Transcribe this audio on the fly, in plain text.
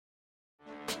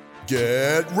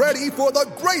Get ready for the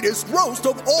greatest roast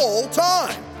of all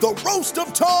time, the Roast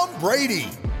of Tom Brady,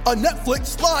 a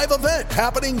Netflix live event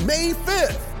happening May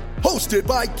 5th. Hosted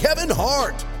by Kevin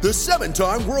Hart, the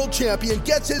 7-time world champion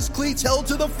gets his cleats held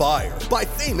to the fire by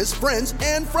famous friends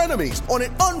and frenemies on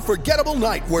an unforgettable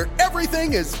night where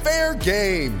everything is fair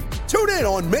game. Tune in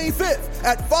on May 5th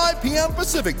at 5 p.m.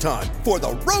 Pacific time for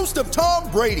the Roast of Tom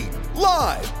Brady,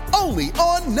 live only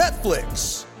on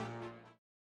Netflix.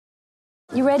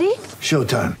 You ready?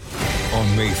 Showtime.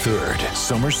 On May 3rd,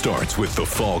 summer starts with The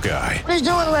Fall Guy. Let's do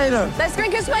it later. Let's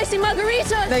drink a spicy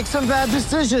margarita. Make some bad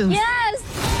decisions. Yes!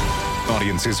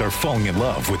 Audiences are falling in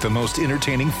love with the most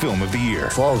entertaining film of the year.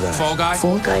 Fall Guy. Fall Guy?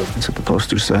 Fall guy. That's what the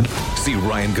poster said. See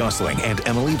Ryan Gosling and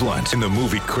Emily Blunt in the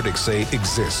movie critics say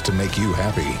exists to make you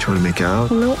happy. Trying to make it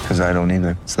out? Nope. Because I don't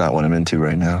either. It's not what I'm into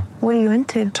right now. What are you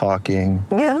into? Talking.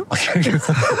 Yeah.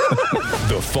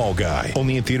 The Fall Guy.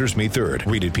 Only in theaters May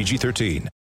 3rd. Rated PG-13.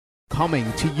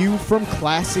 Coming to you from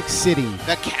Classic City,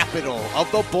 the capital of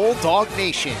the Bulldog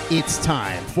Nation. It's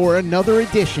time for another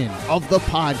edition of the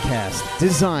podcast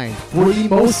designed for the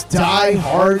most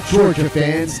die-hard Georgia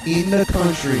fans in the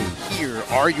country. Here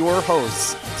are your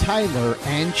hosts, Tyler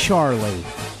and Charlie.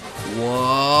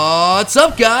 What's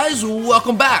up, guys?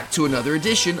 Welcome back to another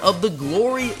edition of the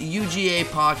Glory UGA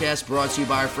podcast brought to you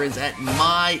by our friends at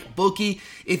MyBookie.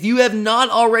 If you have not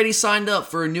already signed up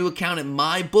for a new account at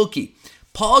MyBookie,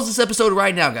 pause this episode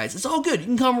right now, guys. It's all good. You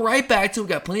can come right back to it. We've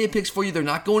got plenty of picks for you. They're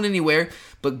not going anywhere.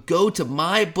 But go to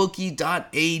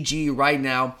mybookie.ag right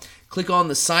now. Click on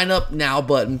the sign up now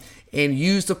button and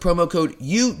use the promo code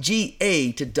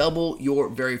UGA to double your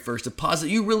very first deposit.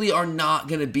 You really are not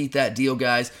going to beat that deal,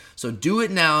 guys. So do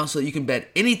it now so you can bet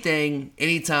anything,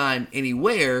 anytime,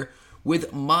 anywhere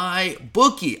with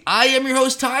MyBookie. I am your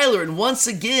host, Tyler, and once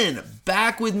again,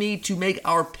 back with me to make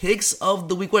our picks of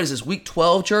the week. What is this, week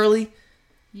 12, Charlie?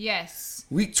 Yes.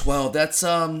 Week 12, that's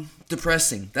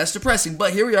depressing. That's depressing,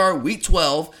 but here we are, week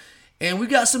 12, and we've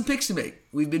got some picks to make.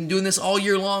 We've been doing this all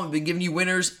year long. We've been giving you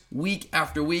winners week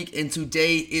after week, and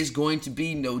today is going to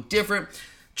be no different.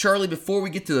 Charlie, before we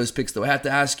get to those picks, though, I have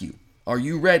to ask you, are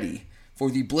you ready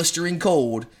for the blistering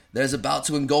cold that is about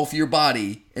to engulf your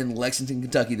body in Lexington,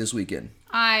 Kentucky this weekend?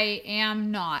 I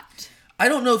am not. I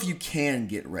don't know if you can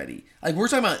get ready. Like, we're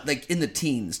talking about, like, in the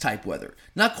teens type weather.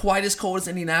 Not quite as cold as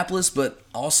Indianapolis, but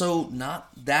also not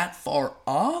that far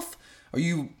off. Are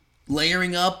you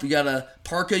layering up? You got a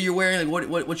parka you're wearing? Like,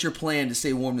 what's your plan to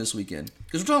stay warm this weekend?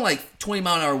 Because we're talking like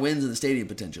 20-mile-an-hour winds in the stadium,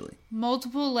 potentially.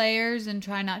 Multiple layers and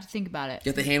try not to think about it.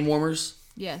 Get the hand warmers?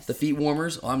 Yes. The feet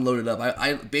warmers? Oh, I'm loaded up.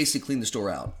 I basically cleaned the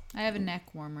store out. I have a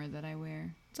neck warmer that I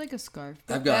wear. It's like a scarf,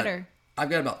 but I've got better.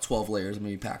 about 12 layers I'm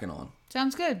going to be packing on.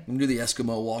 Sounds good. I'm going to do the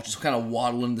Eskimo walk, just kind of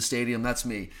waddle in the stadium. That's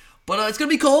me. But it's going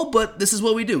to be cold, but this is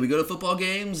what we do. We go to football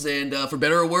games, and for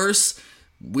better or worse,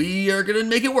 we are going to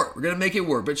make it work. We're going to make it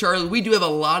work. But, Charlie, we do have a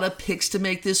lot of picks to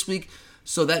make this week.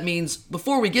 So that means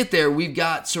before we get there, we've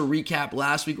got to recap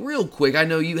last week real quick. I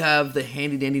know you have the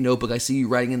handy-dandy notebook. I see you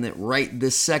writing in it right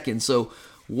this second. So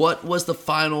what was the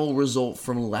final result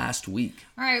from last week?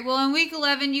 All right, well, in week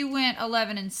 11, you went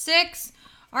 11-6.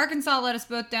 Arkansas let us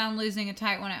both down, losing a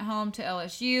tight one at home to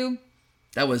LSU.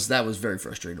 That was very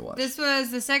frustrating to watch. This was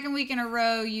the second week in a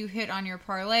row you hit on your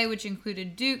parlay, which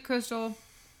included Duke, Coastal,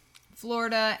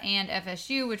 Florida, and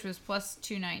FSU, which was plus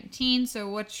 219. So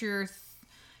what's your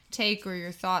take or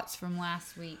your thoughts from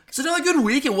last week? It's another good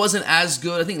week. It wasn't as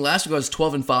good. I think last week I was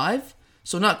 12-5.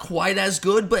 So not quite as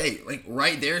good, but hey, like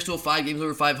right there, still 5 games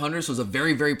over 500. So it was a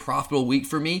very, very profitable week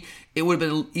for me. It would have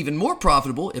been even more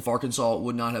profitable if Arkansas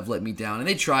would not have let me down. And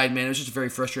they tried, man. It was just a very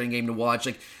frustrating game to watch.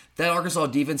 Like, that Arkansas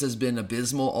defense has been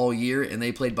abysmal all year, and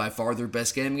they played by far their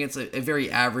best game against a very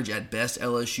average at best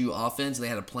LSU offense. They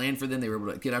had a plan for them. They were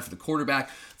able to get after the quarterback,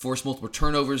 force multiple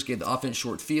turnovers, gave the offense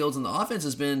short fields, and the offense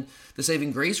has been the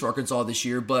saving grace for Arkansas this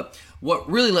year. But what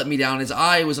really let me down is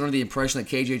I was under the impression that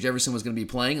KJ Jefferson was going to be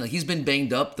playing. Like, he's been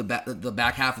banged up the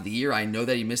back half of the year. I know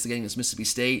that he missed the game against Mississippi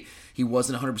State. He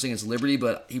wasn't 100% against Liberty,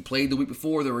 but he played the week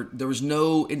before. There was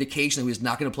no indication that he was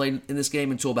not going to play in this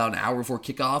game until about an hour before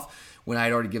kickoff, when I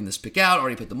had already given this pick out,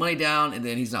 already put the money down, and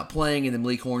then he's not playing, and then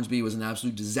Malik Hornsby was an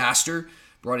absolute disaster.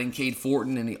 Brought in Cade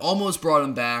Fortin, and he almost brought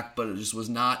him back, but it just was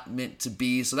not meant to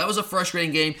be. So that was a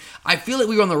frustrating game. I feel like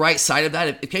we were on the right side of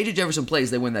that. If KJ Jefferson plays,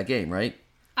 they win that game, right?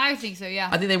 I think so, yeah.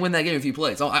 I think they win that game if he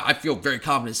plays. So I feel very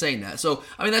confident saying that. So,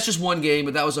 I mean, that's just one game,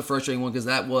 but that was a frustrating one because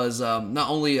that was not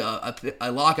only a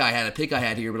lock I had, a pick I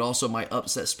had here, but also my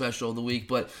upset special of the week.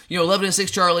 But,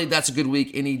 11-6, Charlie, that's a good week.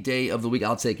 Any day of the week,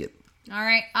 I'll take it. All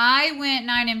right, I went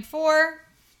 9-4.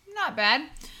 Not bad.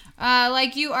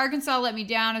 Like you, Arkansas let me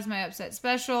down as my upset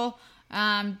special.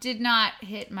 Did not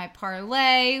hit my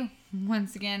parlay.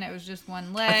 Once again, it was just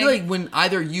one leg. I feel like when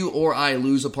either you or I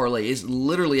lose a parlay, it's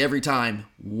literally every time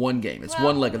one game. It's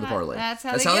one leg of the parlay. That's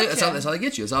how they get you. That's how they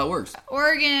get you. That's how it works.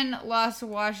 Oregon lost to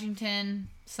Washington,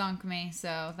 sunk me,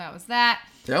 so that was that.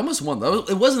 They almost won, though.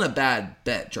 It wasn't a bad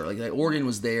bet, Charlie. Like, Oregon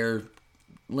was there.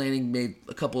 Lanning made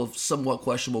a couple of somewhat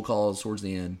questionable calls towards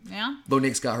the end. Yeah? Bo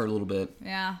Nix got hurt a little bit.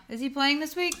 Yeah. Is he playing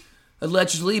this week?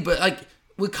 Allegedly, but like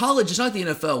with college, it's not the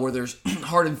NFL where there's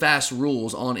hard and fast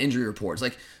rules on injury reports.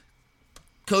 Like,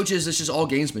 coaches, it's just all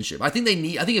gamesmanship. I think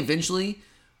eventually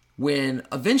they're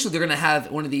going to have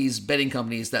one of these betting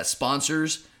companies that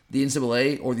sponsors the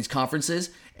NCAA or these conferences,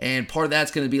 and part of that's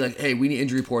going to be like, hey, we need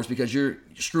injury reports because you're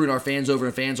screwing our fans over,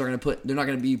 and fans are they're not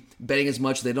going to be betting as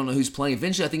much. They don't know who's playing.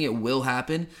 Eventually, I think it will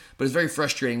happen, but it's very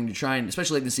frustrating when you're trying,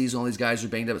 especially late in the season, all these guys are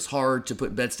banged up. It's hard to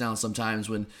put bets down sometimes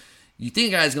when you think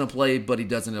a guy's going to play, but he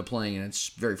doesn't end up playing, and it's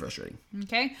very frustrating.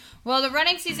 Okay. Well, the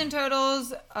running season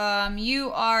totals,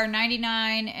 you are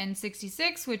 99 and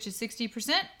 66, which is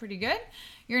 60%. Pretty good.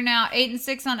 You're now 8 and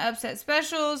 6 on upset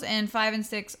specials and 5 and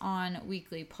 6 on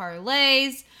weekly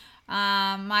parlays.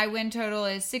 My win total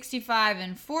is 65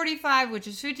 and 45, which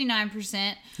is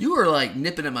 59%. You were like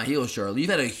nipping at my heels, Charlie.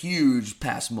 You've had a huge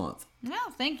past month. No,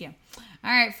 thank you.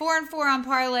 All right, 4 and 4 on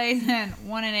parlays and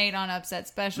 1 and 8 on upset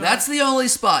specials. That's the only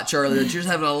spot, Charlie, that you're just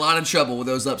having a lot of trouble with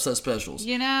those upset specials.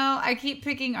 You know, I keep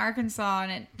picking Arkansas,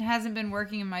 and it hasn't been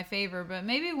working in my favor. But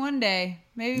maybe one day,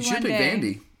 You should pick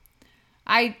Vandy.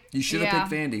 You should have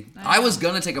picked Vandy. I was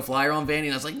gonna take a flyer on Vandy,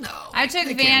 and I was like, no. I took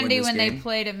Vandy when they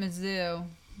played at Mizzou,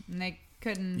 and they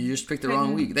couldn't. You just picked the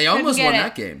wrong week. They almost won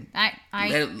that game. I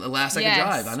they had a last-second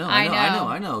drive.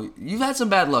 I know. You've had some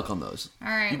bad luck on those. All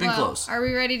right. You've been close. Are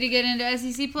we ready to get into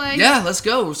SEC play? Yeah, let's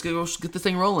go. Let's get the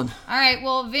thing rolling. All right.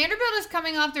 Well, Vanderbilt is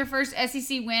coming off their first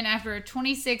SEC win after a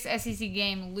 26 SEC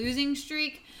game losing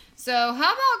streak. So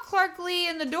how about Clark Lee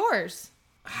and the Doors?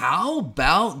 How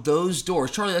about those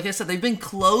Doors? Charlie, like I said, they've been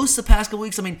close the past couple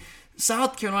weeks. I mean,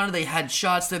 South Carolina, they had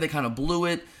shots there. They kind of blew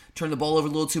it, turned the ball over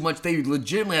a little too much. They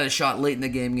legitimately had a shot late in the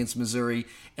game against Missouri.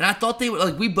 And I thought they would,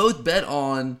 like, we both bet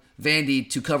on Vandy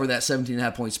to cover that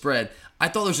 17.5 point spread. I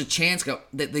thought there was a chance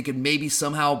that they could maybe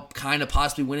somehow kind of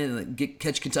possibly win it and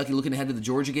catch Kentucky looking ahead to the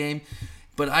Georgia game.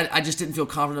 But I just didn't feel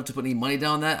confident enough to put any money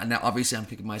down on that. And now, obviously, I'm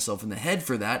kicking myself in the head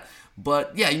for that.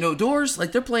 But, yeah, Doors,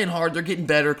 like, they're playing hard. They're getting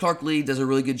better. Clark Lee does a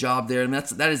really good job there. I mean,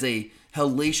 that is a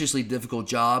hellaciously difficult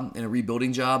job and a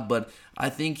rebuilding job. But I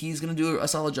think he's going to do a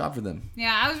solid job for them.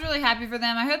 Yeah, I was really happy for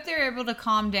them. I hope they're able to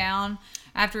calm down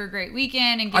after a great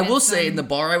weekend. And I will say, in the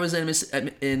bar I was in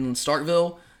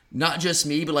Starkville, not just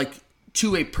me, but, like,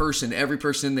 to a person, every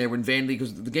person in there, when Vandy,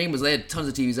 because the game was, they had tons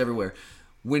of TVs everywhere.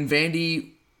 When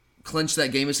Vandy clinched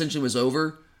that game, essentially was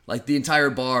over, like the entire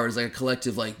bar is like a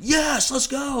collective, like, yes, let's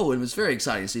go. And it was very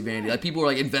exciting to see Vandy. Like, people were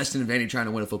like investing in Vandy trying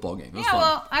to win a football game. It was fun.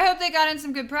 Well, I hope they got in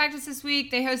some good practice this week.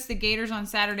 They host the Gators on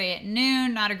Saturday at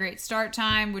noon. Not a great start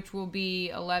time, which will be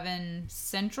 11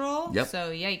 Central. Yep. So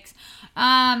yikes.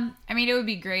 I mean, it would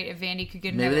be great if Vandy could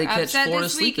get Maybe another they catch upset Florida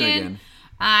this sleeping weekend. again.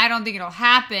 I don't think it'll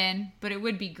happen, but it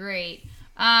would be great.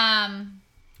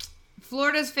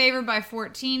 Florida's favored by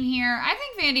 14 here. I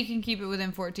think Vandy can keep it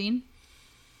within 14.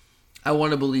 I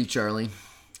want to believe, Charlie.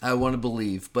 I want to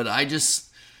believe. But I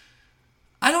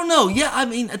don't know. Yeah, I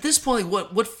mean, at this point,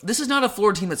 what this is not a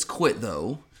Florida team that's quit,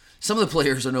 though. Some of the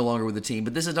players are no longer with the team,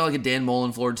 but this is not like a Dan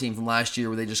Mullen Florida team from last year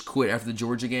where they just quit after the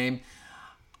Georgia game.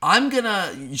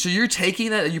 So you're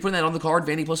taking that? Are you putting that on the card,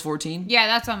 Vandy plus 14? Yeah,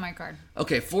 that's on my card.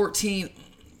 Okay, 14.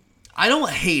 I don't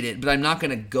hate it, but I'm not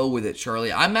going to go with it,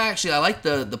 Charlie. I like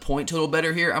the point total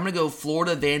better here. I'm going to go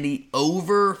Florida Vandy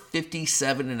over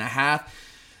 57.5.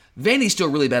 Vandy's still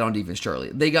really bad on defense, Charlie.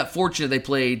 They got fortunate they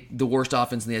played the worst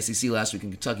offense in the SEC last week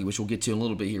in Kentucky, which we'll get to in a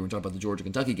little bit here when we talk about the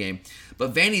Georgia-Kentucky game.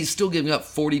 But Vandy's still giving up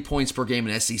 40 points per game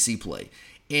in SEC play.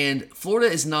 And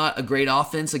Florida is not a great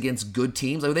offense against good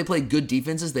teams. Like, when they play good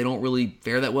defenses, they don't really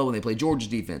fare that well. When they play Georgia's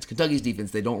defense, Kentucky's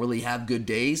defense, they don't really have good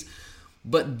days.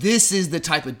 But this is the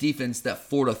type of defense that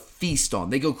Florida feasts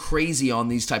on. They go crazy on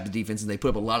these type of defenses, and they put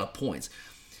up a lot of points.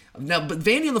 Now, but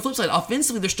Vandy on the flip side,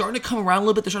 offensively, they're starting to come around a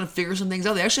little bit. They're trying to figure some things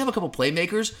out. They actually have a couple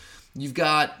playmakers. You've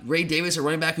got Ray Davis, a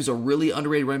running back who's a really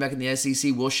underrated running back in the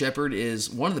SEC. Will Shepard is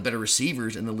one of the better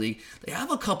receivers in the league. They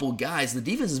have a couple guys. The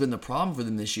defense has been the problem for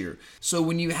them this year. So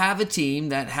when you have a team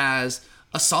that has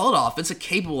a solid offense, a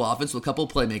capable offense with a couple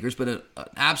of playmakers, but an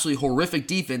absolutely horrific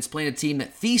defense, playing a team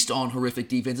that feasts on horrific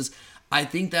defenses, I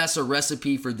think that's a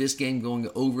recipe for this game going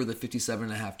over the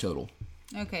 57.5 total.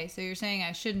 Okay, so you're saying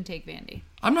I shouldn't take Vandy.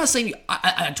 I'm not saying...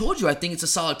 I told you I think it's a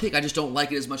solid pick. I just don't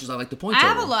like it as much as I like the point I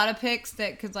total. have a lot of picks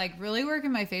that could really work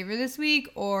in my favor this week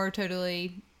or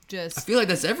totally just. I feel like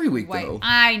that's every week, though.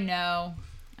 I know.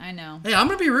 Hey, I'm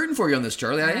going to be rooting for you on this,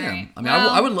 Charlie. I am. Right. I mean,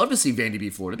 I would love to see Vandy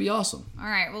beat Florida. It'd be awesome. All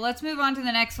right, well, let's move on to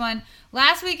the next one.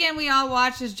 Last weekend, we all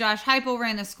watched as Josh Heupel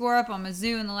ran the score up on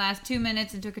Mizzou in the last 2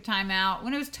 minutes and took a timeout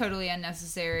when it was totally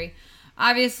unnecessary.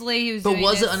 Obviously, he was But doing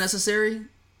was this. it unnecessary?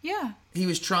 Yeah. He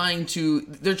was trying to...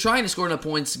 They're trying to score enough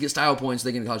points to get style points so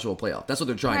they can get college football playoff. That's what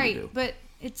they're trying to do. Right, but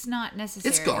it's not necessary.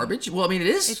 It's garbage. Well, I mean, it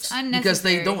is. It's unnecessary. Because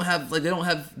they don't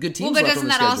have good teams Well, but left doesn't on the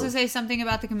that schedule. also say something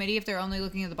about the committee if they're only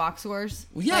looking at the box scores?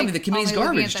 Well, yeah, I mean, the committee's only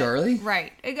looking garbage, at Charlie.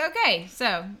 Right. Okay,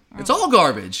 so. It's all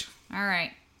garbage. All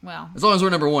right. Well. As long as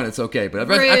we're number one, it's okay. But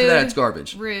after that, it's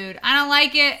garbage. Rude. I don't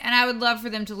like it, and I would love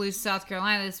for them to lose to South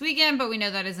Carolina this weekend, but we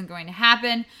know that isn't going to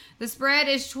happen. The spread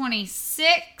is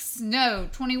 26. No,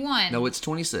 21. No, it's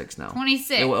 26 now.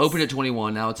 26. It opened at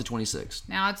 21. Now it's at 26.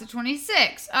 Now it's a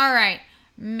 26. All right.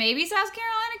 Maybe South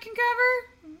Carolina can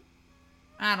cover?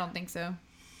 I don't think so.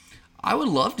 I would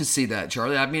love to see that,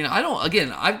 Charlie. I mean,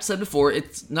 I've said before,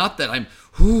 it's not that I'm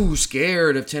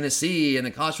scared of Tennessee and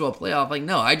the college football playoff. Like,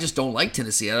 no, I just don't like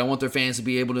Tennessee. I don't want their fans to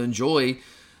be able to enjoy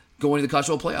going to the college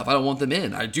football playoff. I don't want them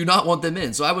in. I do not want them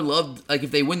in. So I would love, like, if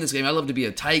they win this game, I'd love it to be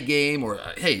a tight game. Or,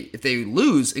 hey, if they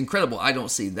lose, incredible. I don't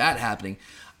see that happening.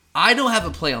 I don't have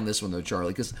a play on this one, though,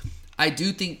 Charlie, because I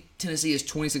do think Tennessee is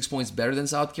 26 points better than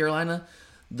South Carolina.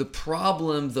 The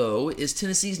problem, though, is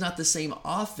Tennessee's not the same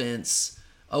offense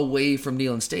away from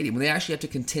Neyland Stadium. When they actually have to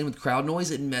contend with crowd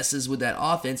noise, it messes with that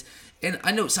offense. And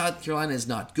I know South Carolina is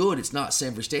not good. It's not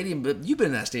Sanford Stadium, but you've been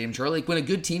in that stadium, Charlie. Like when a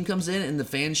good team comes in and the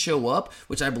fans show up,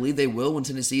 which I believe they will when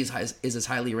Tennessee is as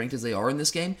highly ranked as they are in this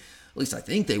game, at least I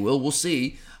think they will. We'll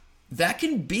see. That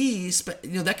can be,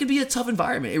 that can be a tough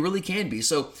environment. It really can be.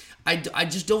 So I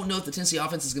just don't know if the Tennessee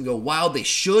offense is going to go wild. They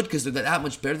should, because they're that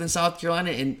much better than South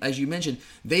Carolina. And as you mentioned,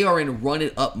 they are in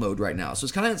run-it-up mode right now. So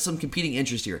it's kind of some competing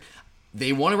interest here.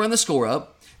 They want to run the score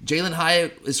up. Jalen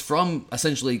Hyatt is from,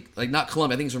 essentially, like not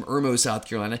Columbia. I think he's from Irmo, South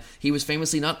Carolina. He was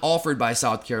famously not offered by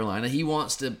South Carolina. He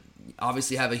wants to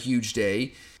obviously have a huge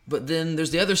day. But then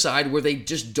there's the other side where they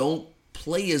just don't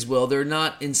play as well. They're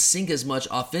not in sync as much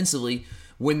offensively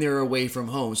when they're away from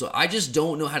home. So I just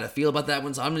don't know how to feel about that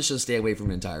one, so I'm just going to stay away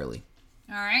from it entirely.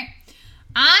 All right.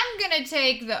 I'm going to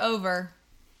take the over,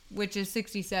 which is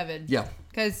 67. Yeah.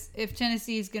 Because if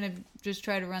Tennessee's going to just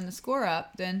try to run the score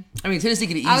up, then... I mean, Tennessee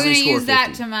could I'm easily going to score use 50.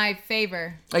 that to my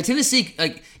favor. Like, Tennessee,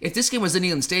 like, if this game was in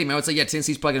Neyland Stadium, I would say, yeah,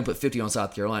 Tennessee's probably going to put 50 on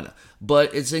South Carolina.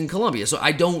 But it's in Columbia, so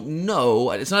I don't know.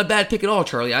 It's not a bad pick at all,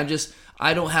 Charlie.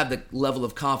 I don't have the level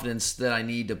of confidence that I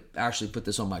need to actually put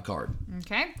this on my card.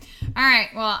 Okay. All right.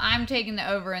 Well, I'm taking the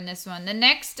over in this one. The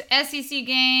next SEC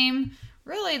game,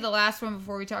 really the last one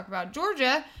before we talk about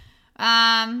Georgia,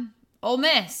 Ole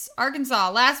Miss, Arkansas.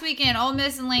 Last weekend, Ole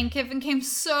Miss and Lane Kiffin came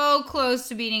so close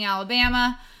to beating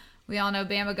Alabama. We all know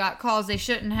Bama got calls they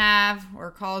shouldn't have,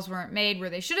 or calls weren't made where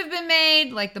they should have been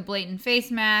made, like the blatant face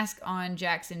mask on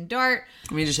Jackson Dart.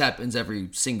 I mean, it just happens every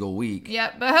single week.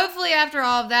 Yep, but hopefully after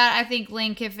all of that, I think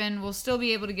Lane Kiffin will still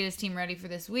be able to get his team ready for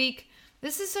this week.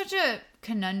 This is such a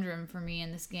conundrum for me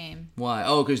in this game. Why?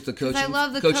 Oh, because the coaching, I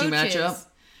love the coaching coaches. matchup?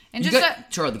 And You just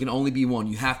got, Charlie, there can only be one.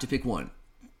 You have to pick one.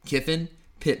 Kiffin,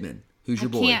 Pittman. Who's your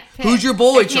boy? can't pick. Who's your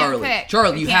boy, I can't Charlie? pick.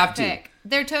 Charlie, I you can't have to. pick.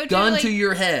 They're totally Gun to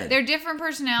your head. They're different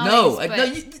personalities.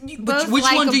 No, but but which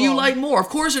one do you like more? Of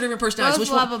course, they're different personalities. Both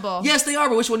which lovable. One? Yes, they are,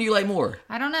 but which one do you like more?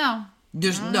 I don't know.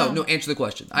 There's no. Answer the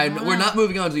question. We're not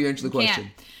moving on to your answer the question.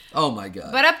 Can't. Oh my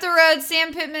God. But up the road,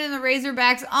 Sam Pittman and the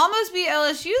Razorbacks almost beat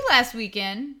LSU last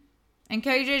weekend, and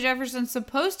KJ Jefferson's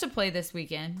supposed to play this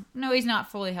weekend. No, he's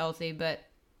not fully healthy, but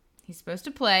he's supposed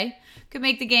to play. Could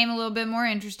make the game a little bit more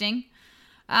interesting.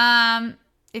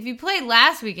 If he played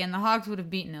last weekend, the Hogs would have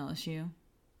beaten LSU.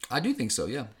 I do think so,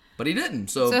 yeah. But he didn't,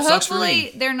 so sucks for hopefully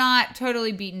me. they're not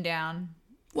totally beaten down.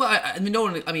 Well, I mean, no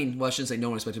one. I mean, well, I shouldn't say no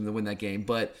one expected him to win that game,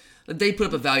 but they put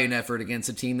up a valiant effort against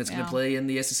a team that's going to play in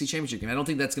the SEC championship game. I don't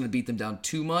think that's going to beat them down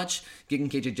too much. Getting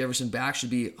KJ Jefferson back should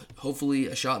be hopefully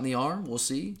a shot in the arm. We'll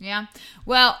see. Yeah.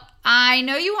 Well, I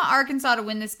know you want Arkansas to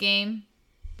win this game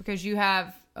because you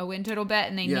have a win total bet,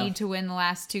 and they need to win the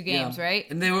last two games, right?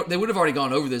 And they would have already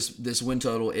gone over this win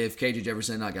total if KJ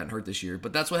Jefferson had not gotten hurt this year.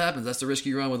 But that's what happens. That's the risk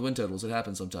you run with win totals. It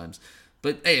happens sometimes.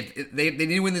 But hey, they need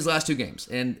to win these last two games,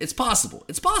 and it's possible.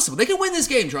 It's possible they can win this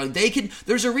game, Charlie. They can.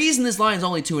 There's a reason this line's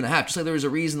only 2.5. Just like there was a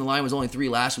reason the line was only 3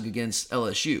 last week against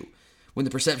LSU, when the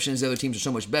perception is the other teams are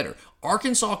so much better.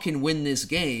 Arkansas can win this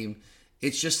game.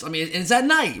 It's just, I mean, and it's at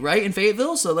night, right, in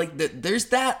Fayetteville. So like, there's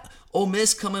that Ole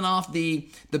Miss coming off the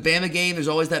Bama game. There's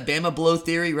always that Bama blow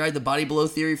theory, right? The body blow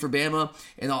theory for Bama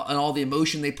and all the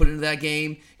emotion they put into that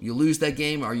game. You lose that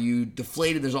game. Are you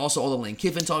deflated? There's also all the Lane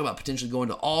Kiffin talk about potentially going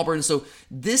to Auburn. So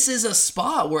this is a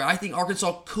spot where I think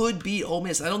Arkansas could beat Ole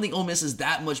Miss. I don't think Ole Miss is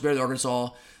that much better than Arkansas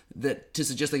to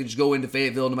suggest they can just go into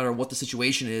Fayetteville no matter what the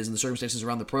situation is and the circumstances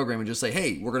around the program and just say,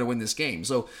 hey, we're going to win this game.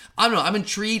 So, I don't know. I'm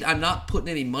intrigued. I'm not putting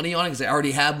any money on it because I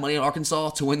already have money on Arkansas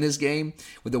to win this game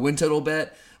with the win total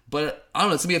bet. But, I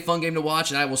don't know. It's going to be a fun game to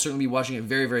watch, and I will certainly be watching it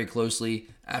very, very closely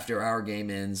after our game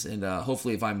ends, and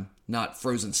hopefully if I'm not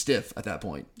frozen stiff at that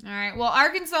point. All right. Well,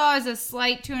 Arkansas is a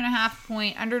slight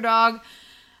 2.5-point underdog.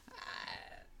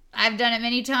 I've done it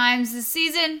many times this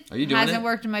season. Are you doing it? Hasn't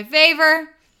worked in my favor.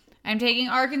 I'm taking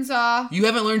Arkansas. You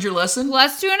haven't learned your lesson?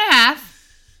 Plus 2.5.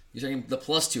 You're taking the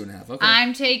plus 2.5. Okay.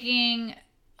 I'm taking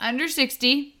under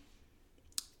 60.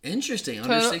 Interesting.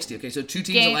 Under Total 60. Okay, so two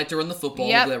teams that like to run the football,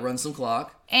 that run some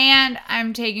clock. And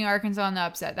I'm taking Arkansas on the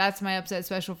upset. That's my upset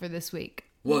special for this week.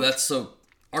 Well, that's so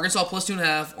Arkansas plus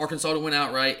 2.5, Arkansas to win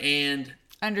outright, and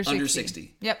under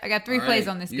 60. Yep, I got 3 plays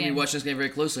on this game. You're going to be watching this game very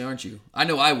closely, aren't you? I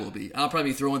know I will be. I'll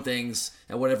probably be throwing things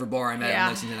at whatever bar I'm at in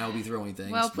Lexington. I will be throwing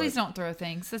things. Well, please don't throw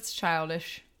things. That's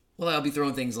childish. Well, I'll be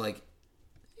throwing things like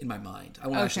in my mind. I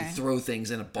won't actually throw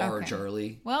things in a bar,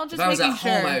 Charlie. Well, just if I was at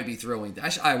sure. home, I would be throwing.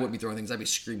 I wouldn't be throwing things. I'd be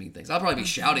screaming things. I'll probably be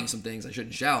shouting some things I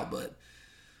shouldn't shout. But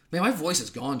man, my voice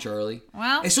is gone, Charlie.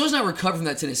 Well, and so is not recovered from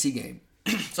that Tennessee game.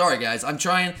 Sorry, guys. I'm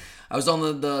trying. I was on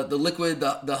the liquid,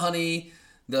 the honey,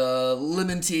 the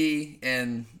lemon tea,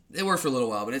 and it worked for a little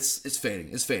while, but it's fading.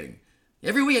 It's fading.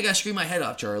 Every week I gotta scream my head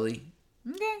off, Charlie.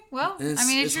 Okay, well,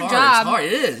 it's your hard. job. It's hard.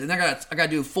 It is, and I gotta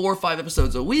do 4 or 5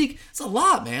 episodes a week. It's a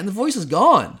lot, man. The voice is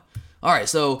gone. All right,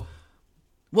 so,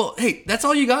 well, hey, that's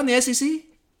all you got in the SEC?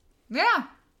 Yeah.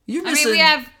 You're missing.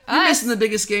 You're missing the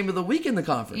biggest game of the week in the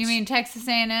conference. You mean Texas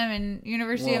A&M and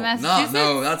University of Massachusetts?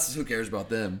 No, that's who cares about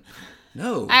them.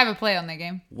 No, I have a play on that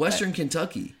game. Western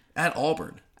Kentucky at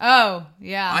Auburn. Oh,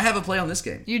 yeah. I have a play on this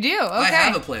game. You do? Okay. I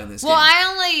have a play on this game. Well, I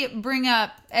only bring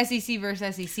up SEC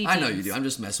versus SEC teams. I know you do. I'm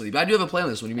just messing with you. But I do have a play on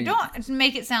this one. You mean don't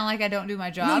make it sound like I don't do my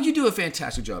job. No, you do a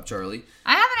fantastic job, Charlie.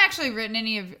 I haven't actually written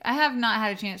I have not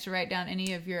had a chance to write down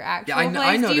any of your actual plays.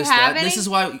 I noticed do you have that. any? This is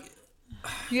why...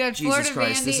 You have Jesus Florida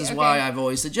Christ. Vandy? This is why I've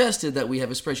always suggested that we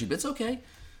have a spreadsheet. But it's okay.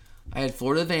 I had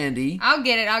Florida Vandy. I'll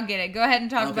get it. Go ahead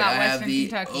and talk about Western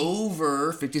Kentucky. I have the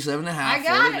over 57.5.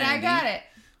 I got it.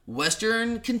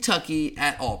 Western Kentucky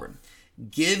at Auburn.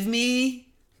 Give me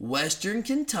Western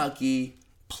Kentucky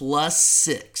plus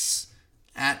 6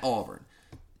 at Auburn.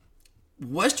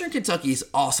 Western Kentucky is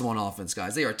awesome on offense,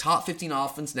 guys. They are top 15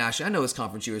 offense nationally. I know it's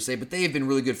Conference USA, but they have been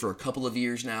really good for a couple of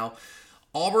years now.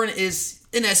 Auburn is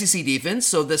an SEC defense,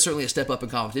 so that's certainly a step up in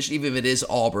competition, even if it is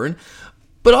Auburn.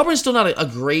 But Auburn is still not a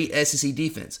great SEC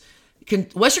defense.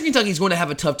 Western Kentucky is going to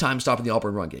have a tough time stopping the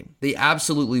Auburn run game. They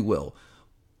absolutely will.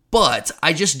 But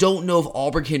I just don't know if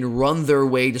Auburn can run their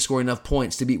way to score enough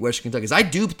points to beat Western Kentucky. I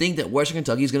do think that Western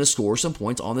Kentucky is going to score some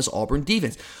points on this Auburn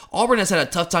defense. Auburn has had a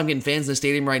tough time getting fans in the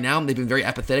stadium right now. They've been very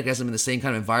apathetic, hasn't been the same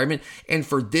kind of environment. And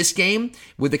for this game,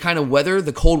 with the kind of weather,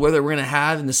 the cold weather we're going to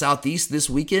have in the Southeast this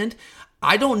weekend,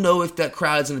 I don't know if that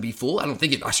crowd is going to be full. I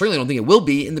certainly don't think it will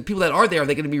be. And the people that are there, are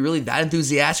they going to be really that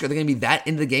enthusiastic? Are they going to be that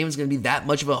into the game? Is it going to be that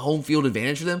much of a home field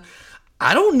advantage for them?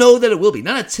 I don't know that it will be.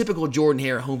 Not a typical Jordan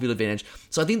Hare home field advantage.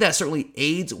 So I think that certainly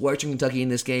aids Western Kentucky in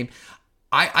this game.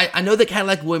 I know that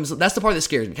Cadillac Williams, that's the part that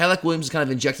scares me. Cadillac Williams has kind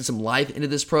of injected some life into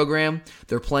this program.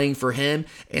 They're playing for him,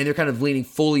 and they're kind of leaning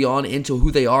fully on into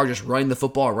who they are, just running the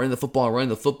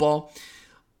football.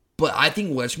 But I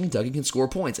think Western Kentucky can score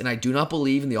points, and I do not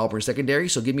believe in the Auburn secondary,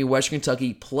 so give me Western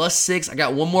Kentucky plus 6. I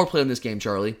got one more play on this game,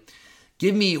 Charlie.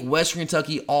 Give me Western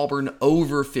Kentucky, Auburn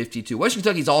over 52. Western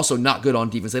Kentucky is also not good on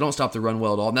defense. They don't stop the run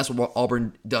well at all, and that's what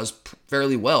Auburn does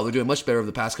fairly well. They're doing much better over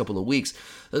the past couple of weeks.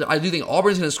 I do think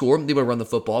Auburn's going to score. They're going to run the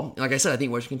football. And like I said, I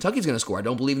think Western Kentucky's going to score. I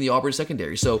don't believe in the Auburn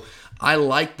secondary. So I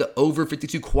like the over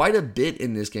 52 quite a bit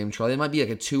in this game, Charlie. It might be like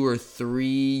a 2 or 3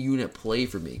 unit play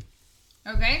for me.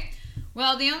 Okay.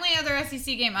 Well, the only other SEC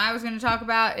game I was going to talk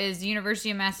about is the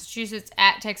University of Massachusetts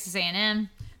at Texas A&M.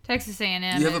 Texas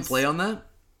A&M. You have a play on that?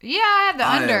 Yeah, I have the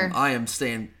under. I am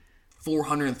staying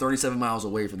 437 miles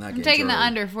away from that game. I'm taking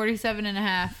Charlie. the under,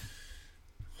 47.5.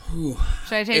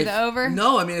 Should I take the over?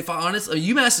 No, I mean, if I'm honest,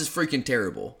 UMass is freaking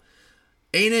terrible.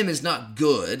 A&M is not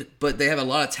good, but they have a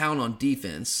lot of talent on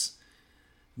defense.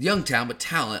 Young talent, but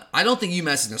talent. I don't think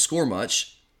UMass is going to score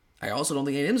much. I also don't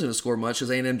think A&M is going to score much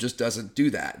because A&M just doesn't do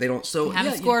that. They don't. So they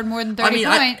haven't scored more than 30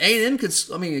 points. A&M could.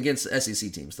 Against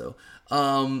SEC teams though.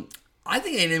 I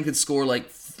think A&M could score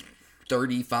like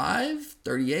 35,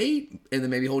 38, and then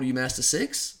maybe hold UMass to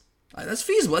 6. That's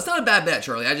feasible. That's not a bad bet,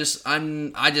 Charlie.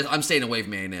 I'm staying away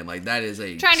from A&M. Like, that is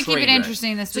a trying to keep it wreck.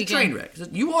 interesting this it's weekend. A train wreck.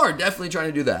 You are definitely trying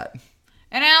to do that.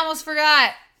 And I almost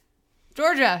forgot.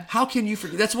 Georgia. How can you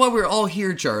forget? That's why we're all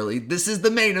here, Charlie. This is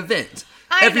the main event.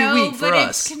 I every know, week for but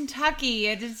us. It's Kentucky.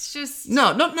 It's just...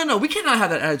 No. We cannot have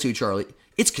that attitude, Charlie.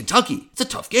 It's Kentucky. It's a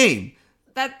tough game.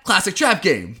 That classic trap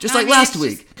game, just like last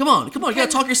week. Come on. You gotta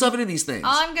talk yourself into these things.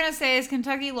 All I'm gonna say is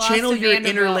Kentucky lost Channel to your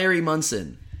Vanderbilt. inner Larry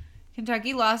Munson.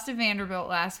 Kentucky lost to Vanderbilt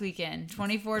last weekend,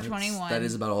 24-21. That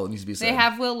is about all that needs to be said. They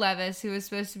have Will Levis, who was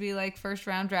supposed to be like first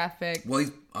round draft pick. Well,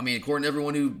 according to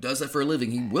everyone who does that for a living,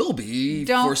 he will be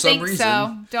for some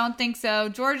reason. Don't think so.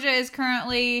 Georgia is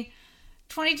currently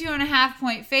 22.5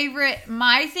 point favorite.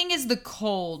 My thing is the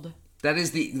cold. That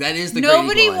is the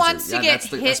Nobody great wants to get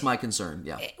hit. That's my concern.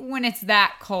 Yeah, when it's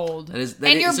that cold,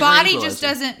 and your body just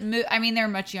doesn't move. I mean, they're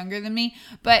much younger than me,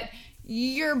 but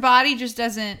your body just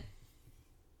doesn't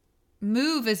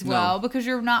move as well because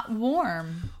you're not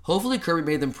warm. Hopefully, Kirby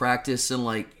made them practice in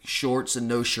like shorts and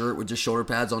no shirt with just shoulder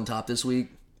pads on top this week.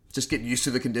 Just getting used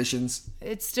to the conditions.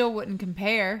 It still wouldn't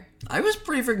compare. I was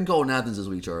pretty freaking cold in Athens this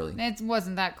week, Charlie. It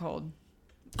wasn't that cold.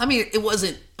 I mean, it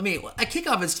wasn't. I mean, at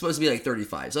kickoff it's supposed to be like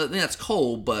 35, so I think that's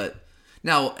cold. But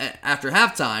now after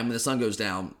halftime, when the sun goes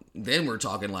down, then we're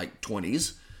talking like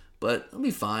 20s. But it'll be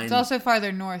fine. It's also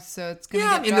farther north, so it's gonna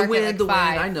get the dark wind, at like the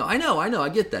 5. wind. I know. I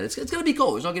get that. It's gonna be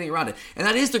cold. There's no getting around it, and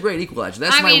that is the great equalizer.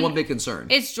 That's my one big concern.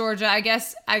 It's Georgia. I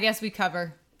guess we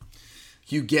cover.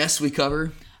 You guess we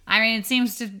cover? I mean, it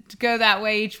seems to go that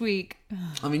way each week.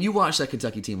 I mean, you watched that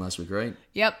Kentucky team last week, right?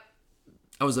 Yep.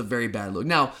 That was a very bad look.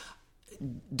 Now,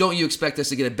 don't you expect us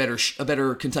to get a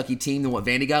better Kentucky team than what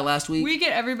Vandy got last week? We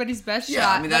get everybody's best Yeah,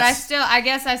 shot, I mean, but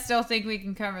I still think we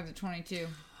can cover the 22.5.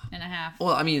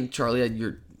 Well, I mean, Charlie,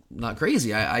 you're not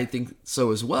crazy. I think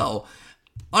so as well.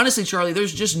 Honestly, Charlie,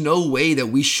 there's just no way that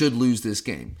we should lose this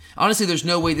game. Honestly, there's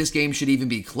no way this game should even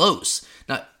be close.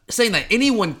 Now, saying that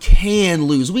anyone can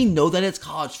lose, we know that it's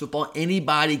college football.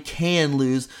 Anybody can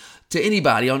lose to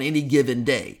anybody on any given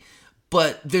day.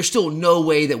 But there's still no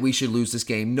way that we should lose this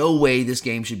game. No way this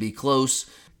game should be close.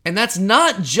 And that's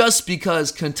not just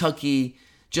because Kentucky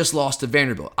just lost to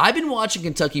Vanderbilt. I've been watching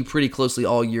Kentucky pretty closely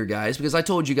all year, guys, because I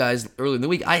told you guys earlier in the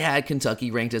week I had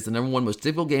Kentucky ranked as the number one most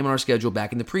difficult game on our schedule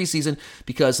back in the preseason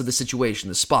because of the situation,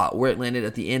 the spot, where it landed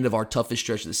at the end of our toughest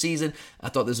stretch of the season. I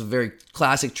thought this was a very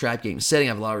classic trap game setting.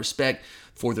 I have a lot of respect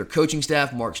for their coaching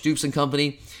staff, Mark Stoops and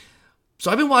company.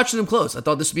 So I've been watching them close. I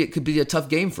thought this could be a tough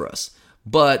game for us.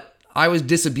 But I was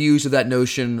disabused of that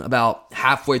notion about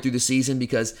halfway through the season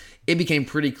because it became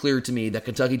pretty clear to me that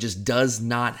Kentucky just does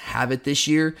not have it this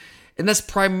year. And that's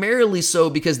primarily so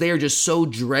because they are just so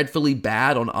dreadfully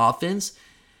bad on offense.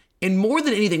 And more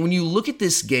than anything, when you look at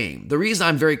this game, the reason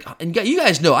and you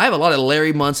guys know, I have a lot of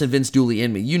Larry Munson, Vince Dooley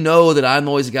in me. You know that I'm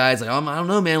always a guy that's like, I don't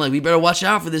know, man, like we better watch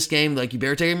out for this game. Like you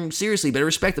better take them seriously, you better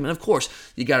respect them. And of course,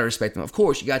 you got to respect them. Of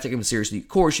course, you got to take them seriously. Of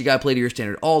course, you got to play to your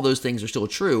standard. All those things are still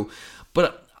true.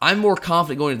 But I'm more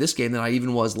confident going into this game than I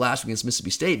even was last week against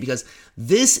Mississippi State because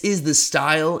this is the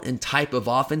style and type of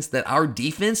offense that our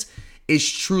defense is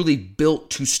truly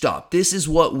built to stop. This is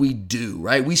what we do,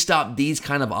 right? We stop these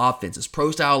kind of offenses,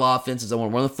 pro-style offenses. I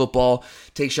want to run the football,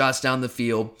 take shots down the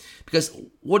field. Because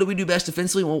what do we do best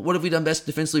defensively? Well, what have we done best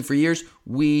defensively for years?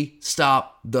 We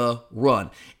stop the run.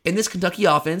 And this Kentucky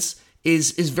offense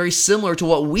is very similar to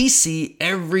what we see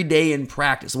every day in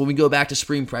practice. When we go back to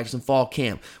spring practice and fall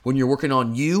camp, when you're working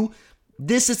on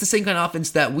this is the same kind of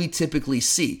offense that we typically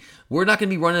see. We're not going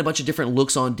to be running a bunch of different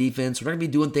looks on defense. We're not going to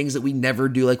be doing things that we never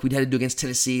do, like we had to do against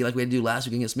Tennessee, like we had to do last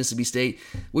week against Mississippi State.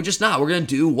 We're just not. We're going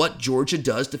to do what Georgia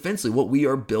does defensively, what we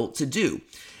are built to do.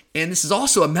 And this is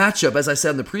also a matchup, as I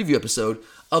said in the preview episode,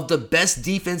 of the best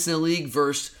defense in the league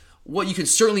versus what you can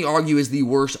certainly argue is the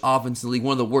worst offense in the league,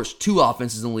 one of the worst two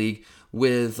offenses in the league,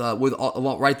 with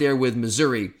right there with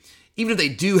Missouri. Even if they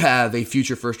do have a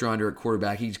future first rounder at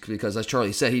quarterback, because as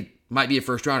Charlie said, he might be a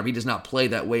first rounder, but he does not play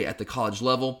that way at the college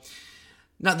level.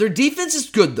 Now, their defense is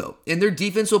good, though, and their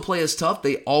defense will play us tough.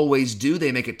 They always do.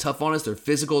 They make it tough on us. They're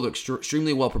physical. They're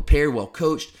extremely well prepared, well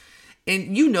coached.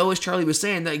 And you know, as Charlie was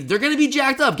saying, they're going to be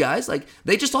jacked up, guys. Like,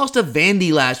 they just lost to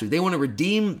Vandy last week. They want to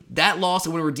redeem that loss.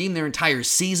 They want to redeem their entire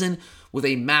season with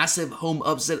a massive home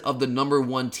upset of the number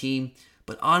one team.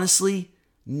 But honestly,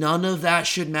 none of that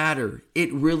should matter.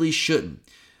 It really shouldn't.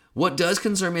 What does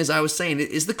concern me, as I was saying,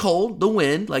 is the cold, the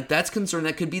wind. Like, that's concern.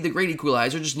 That could be the great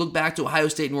equalizer. Just look back to Ohio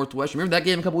State Northwestern. Remember that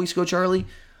game a couple weeks ago, Charlie?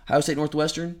 Ohio State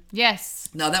Northwestern? Yes.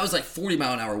 Now, that was like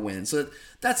 40-mile-an-hour wind. So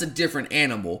that's a different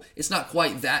animal. It's not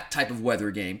quite that type of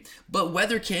weather game. But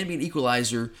weather can be an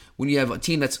equalizer when you have a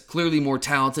team that's clearly more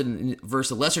talented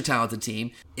versus a lesser talented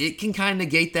team. It can kind of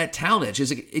negate that talent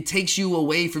edge. It takes you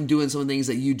away from doing some of the things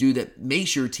that you do that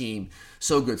makes your team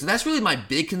so good. So that's really my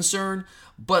big concern.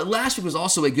 But last week was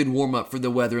also a good warm-up for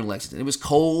the weather in Lexington. It was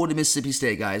cold in Mississippi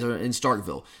State, guys, or in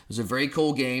Starkville. It was a very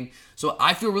cold game. So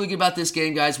I feel really good about this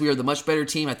game, guys. We are the much better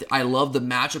team. I love the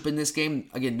matchup in this game.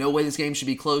 Again, no way this game should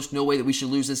be close. No way that we should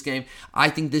lose this game. I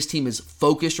think this team is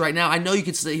focused right now. I know you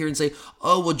could sit here and say,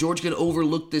 oh, well, Georgia could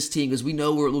overlook this team because we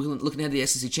know we're looking ahead to the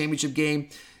SEC championship game.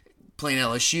 Playing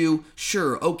LSU,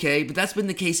 sure, okay, but that's been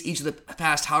the case each of the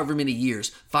past however many years,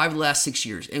 5 of the last 6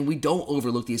 years, and we don't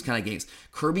overlook these kind of games.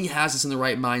 Kirby has us in the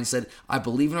right mindset. I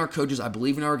believe in our coaches. I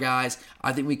believe in our guys.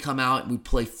 I think we come out and we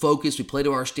play focused, we play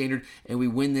to our standard, and we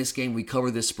win this game. We cover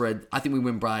this spread. I think we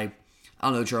win by, I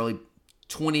don't know, Charlie,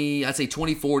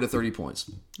 24 to 30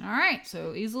 points. All right,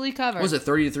 so easily covered. What was it,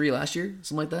 30-3 last year?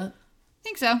 Something like that? I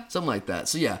think so. Something like that.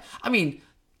 So, yeah, I mean,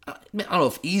 I don't know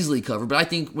if easily covered, but I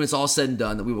think when it's all said and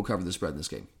done that we will cover the spread in this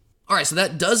game. All right, so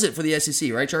that does it for the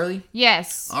SEC, right, Charlie?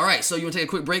 Yes. All right, so you want to take a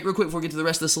quick break real quick before we get to the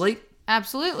rest of the slate?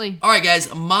 Absolutely. All right,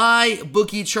 guys, my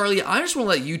bookie, Charlie, I just want to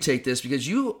let you take this because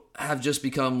you have just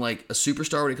become like a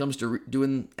superstar when it comes to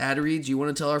doing ad reads. You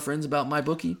want to tell our friends about my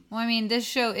bookie? Well, I mean, this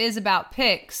show is about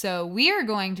picks, so we are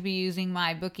going to be using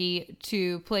my bookie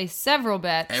to place several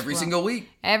bets every single week.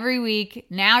 Every week.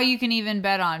 Now you can even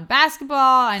bet on basketball.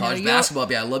 I know college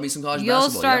basketball. Yeah, I love me some college basketball. You'll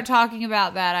start yeah. talking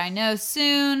about that, I know,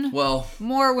 soon. Well,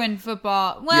 more when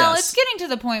football. Well, yes. It's getting to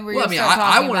the point where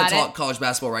I want to talk college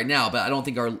basketball right now, but I don't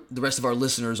think the rest of our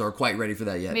listeners are quite ready for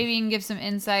that yet. Maybe you can give some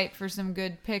insight for some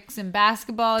good picks in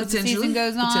basketball as the season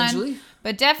goes on. Potentially.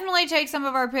 But definitely take some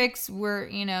of our picks.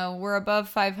 We're above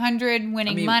 500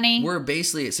 winning money. We're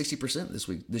basically at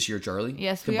 60% this year, Charlie.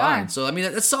 Yes, combined. we are. So I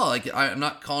mean that's solid. Like I'm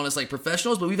not calling us like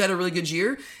professionals, but we've had a really good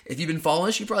year. If you've been following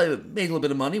us, you probably made a little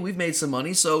bit of money. We've made some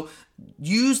money. So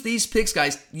use these picks,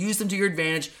 guys. Use them to your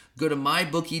advantage. Go to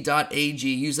mybookie.ag.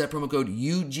 Use that promo code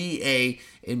UGA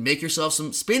and make yourself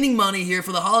some spending money here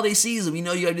for the holiday season. We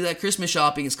know you got to do that Christmas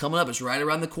shopping. It's coming up. It's right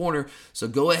around the corner. So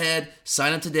go ahead,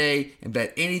 sign up today, and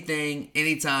bet anything,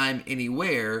 anytime,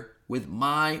 anywhere with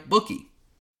MyBookie.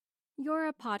 You're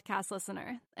a podcast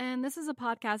listener, and this is a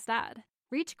podcast ad.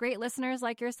 Reach great listeners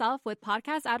like yourself with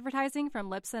podcast advertising from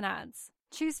Libsyn Ads.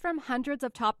 Choose from hundreds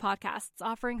of top podcasts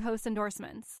offering host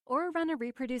endorsements, or run a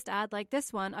reproduced ad like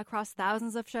this one across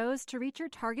thousands of shows to reach your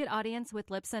target audience with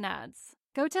Libsyn Ads.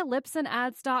 Go to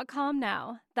libsynads.com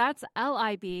now. That's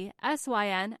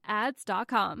LIBSYN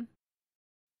ads.com.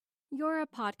 You're a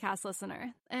podcast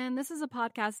listener, and this is a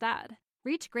podcast ad.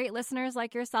 Reach great listeners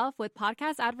like yourself with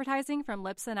podcast advertising from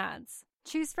Libsyn Ads.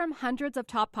 Choose from hundreds of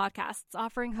top podcasts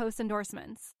offering host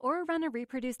endorsements, or run a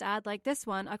reproduced ad like this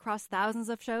one across thousands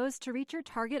of shows to reach your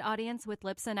target audience with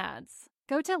Libsyn Ads.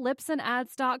 Go to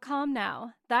libsynads.com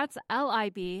now. That's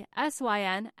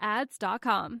LIBSYN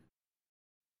ads.com.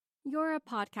 You're a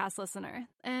podcast listener,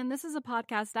 and this is a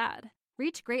podcast ad.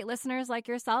 Reach great listeners like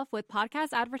yourself with podcast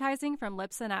advertising from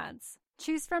Libsyn Ads.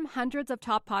 Choose from hundreds of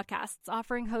top podcasts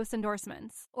offering host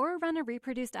endorsements, or run a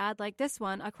reproduced ad like this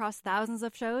one across thousands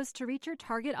of shows to reach your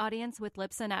target audience with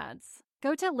Libsyn Ads.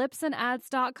 Go to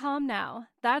libsynads.com now.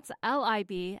 That's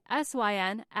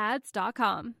LIBSYN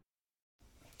ads.com.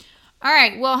 All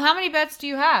right, well, how many bets do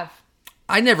you have?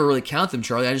 I never really count them,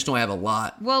 Charlie. I just know I have a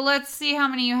lot. Well, let's see how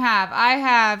many you have. I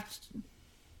have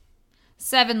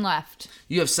 7 left.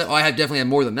 You have 7. Oh, I definitely have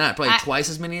more than that. Probably twice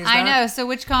as many as that. I know. So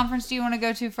which conference do you want to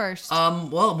go to first?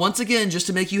 Well, once again, just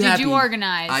to make you happy. Did you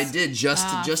organize? I did just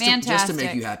to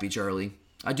make you happy, Charlie.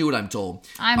 I do what I'm told.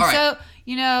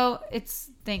 It's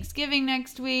Thanksgiving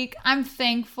next week. I'm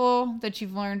thankful that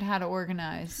you've learned how to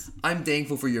organize. I'm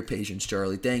thankful for your patience,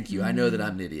 Charlie. Thank you. I know that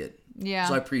I'm an idiot. Yeah.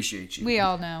 So I appreciate you. We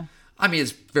all know. I mean,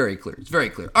 it's very clear. It's very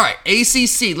clear. All right,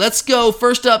 ACC. Let's go.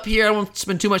 First up here, I don't want to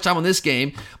spend too much time on this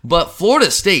game, but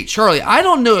Florida State. Charlie, I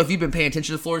don't know if you've been paying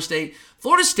attention to Florida State.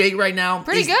 Florida State right now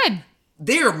pretty good.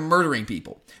 They are murdering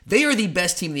people. They are the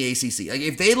best team in the ACC. Like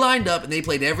if they lined up and they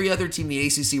played every other team in the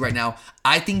ACC right now,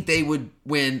 I think they would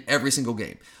win every single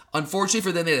game. Unfortunately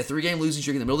for them, they had a 3-game losing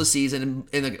streak in the middle of the season.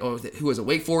 Who was it?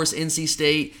 Wake Forest, NC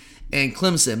State, and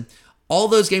Clemson. All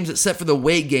those games except for the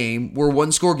Wake game were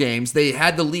one-score games. They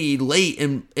had the lead late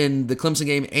in the Clemson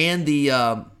game and the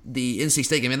NC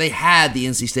State game. And they had the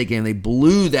NC State game. They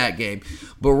blew that game.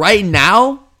 But right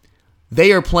now,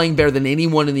 they are playing better than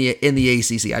anyone in the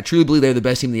ACC. I truly believe they're the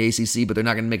best team in the ACC, but they're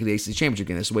not going to make it the ACC championship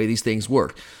game. That's the way these things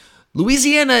work.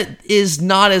 Louisiana is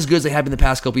not as good as they have been the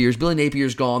past couple years. Billy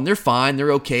Napier's gone. They're fine.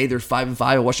 They're okay. They're 5-5.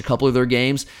 I watched a couple of their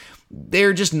games.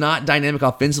 they're just not dynamic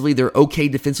offensively. They're okay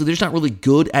defensively. They're just not really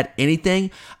good at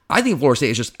anything. I think Florida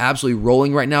State is just absolutely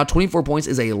rolling right now. 24 points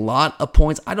is a lot of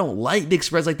points. I don't like big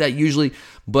spreads like that usually,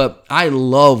 but I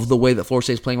love the way that Florida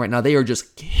State is playing right now. They are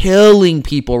just killing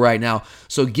people right now.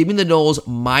 So give me the Noles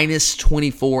minus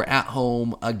 24 at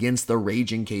home against the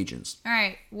Raging Cajuns. All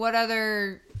right. What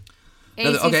other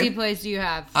ACC plays do you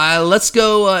have? Let's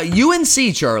go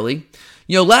UNC, Charlie.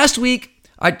 Last week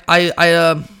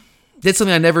I did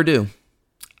something I never do.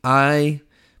 I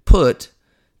put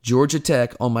Georgia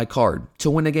Tech on my card to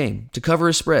win a game, to cover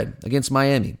a spread against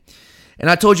Miami. And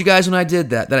I told you guys when I did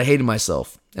that I hated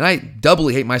myself. And I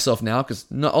doubly hate myself now because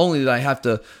not only did I have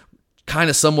to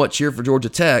kind of somewhat cheer for Georgia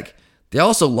Tech, they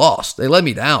also lost. They let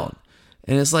me down.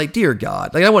 And it's like, dear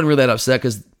God. I wasn't really that upset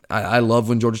because I love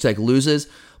when Georgia Tech loses.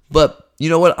 But you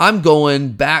know what? I'm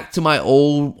going back to my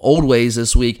old ways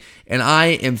this week, and I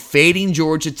am fading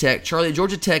Georgia Tech. Charlie,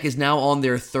 Georgia Tech is now on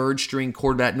their third-string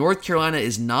quarterback. North Carolina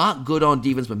is not good on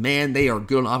defense, but man, they are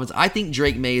good on offense. I think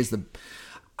Drake May is I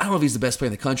don't know if he's the best player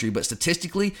in the country, but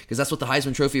statistically, because that's what the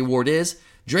Heisman Trophy Award is,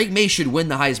 Drake May should win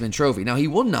the Heisman Trophy. Now, he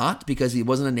will not because he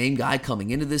wasn't a named guy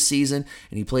coming into this season,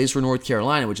 and he plays for North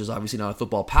Carolina, which is obviously not a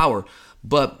football power,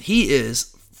 but he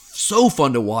is so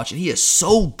fun to watch, and he is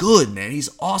so good, man. He's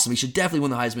awesome. He should definitely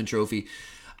win the Heisman Trophy.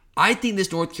 I think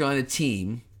this North Carolina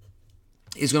team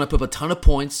is going to put up a ton of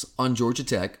points on Georgia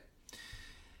Tech,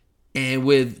 and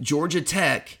with Georgia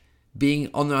Tech being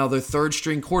on their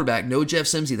third-string quarterback, no Jeff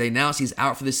Simsey, they announced he's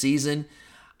out for the season.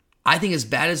 I think as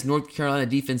bad as North Carolina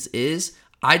defense is,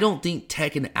 I don't think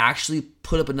Tech can actually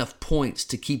put up enough points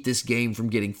to keep this game from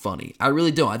getting funny. I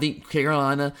really don't. I think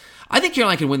Carolina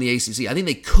can win the ACC. I think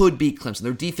they could beat Clemson.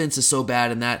 Their defense is so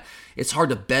bad in that it's hard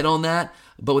to bet on that.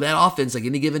 But with that offense, like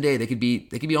any given day, they could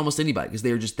beat almost anybody because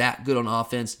they are just that good on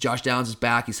offense. Josh Downs is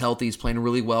back. He's healthy. He's playing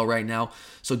really well right now.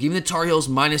 So give me the Tar Heels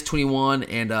minus 21,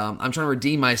 and I'm trying to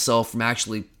redeem myself from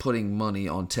actually putting money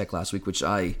on Tech last week, which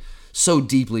I so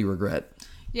deeply regret.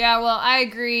 Yeah, well, I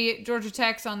agree. Georgia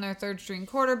Tech's on their third-string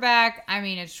quarterback. I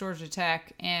mean, it's Georgia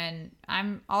Tech, and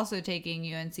I'm also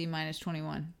taking UNC minus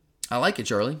 21. I like it,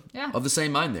 Charlie. Yeah. Of the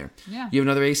same mind there. Yeah. You have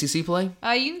another ACC play?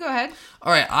 You can go ahead.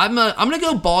 All right, I'm going to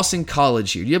go Boston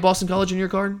College here. Do you have Boston College in your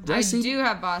card? I do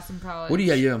have Boston College. What do you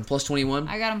got? You have them plus 21?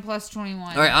 I got them plus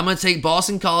 21. All right, I'm going to take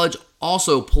Boston College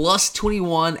also plus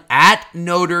 21 at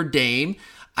Notre Dame.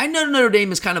 I know Notre Dame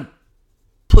has kind of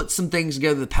put some things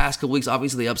together the past couple weeks.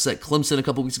 Obviously, they upset Clemson a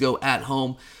couple weeks ago at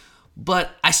home.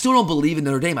 But I still don't believe in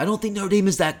Notre Dame. I don't think Notre Dame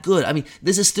is that good. I mean,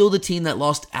 this is still the team that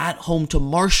lost at home to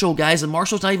Marshall, guys. And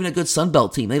Marshall's not even a good Sun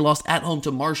Belt team. They lost at home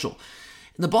to Marshall.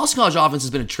 And the Boston College offense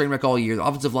has been a train wreck all year. The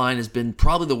offensive line has been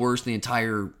probably the worst in the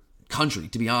entire country,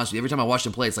 to be honest with you. Every time I watch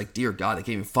them play, it's like, dear God, they can't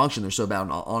even function. They're so bad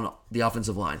on the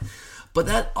offensive line. But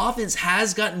that offense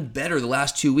has gotten better the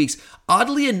last 2 weeks.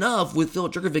 Oddly enough, with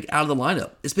Philip Jurkovec out of the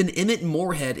lineup, it's been Emmett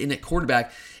Morehead in at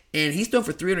quarterback, and he's thrown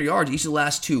for 300 yards each of the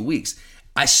last 2 weeks.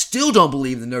 I still don't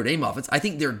believe in the Notre Dame offense. I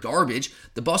think they're garbage.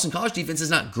 The Boston College defense is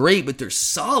not great, but they're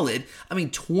solid. I mean,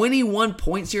 21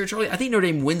 points here, Charlie. I think Notre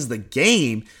Dame wins the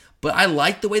game, but I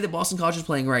like the way that Boston College is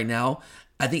playing right now.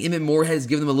 I think Emmett Morehead has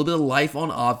given them a little bit of life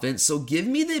on offense. So give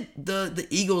me the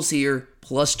Eagles here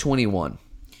plus 21.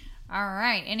 All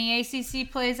right. Any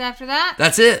ACC plays after that?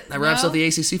 That's it. That wraps up the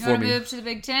ACC for me. Move to the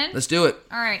Big Ten? Let's do it.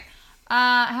 All right.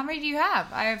 How many do you have?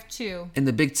 I have 2. In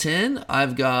the Big Ten,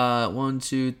 I've got 1,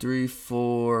 2, 3,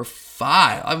 4,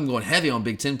 5. I'm going heavy on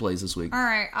Big Ten plays this week. All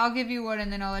right. I'll give you one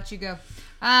and then I'll let you go.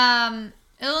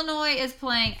 Illinois is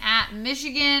playing at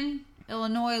Michigan.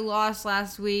 Illinois lost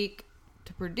last week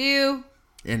to Purdue.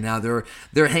 And now their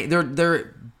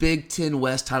Big Ten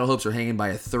West title hopes are hanging by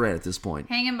a thread at this point.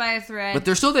 Hanging by a thread. But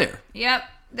they're still there. Yep.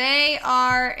 They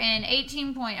are an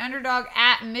 18-point underdog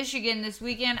at Michigan this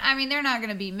weekend. I mean, they're not going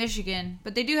to beat Michigan,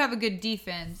 but they do have a good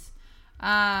defense.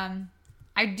 I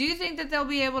do think that they'll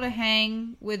be able to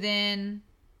hang within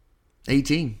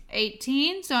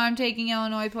 18, so I'm taking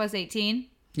Illinois plus 18.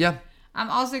 Yeah. I'm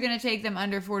also going to take them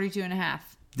under 42.5.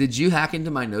 Did you hack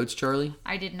into my notes, Charlie?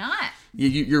 I did not.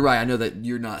 You're right. I know that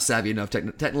you're not savvy enough,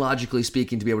 technologically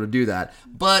speaking, to be able to do that.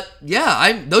 But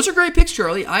yeah, those are great picks,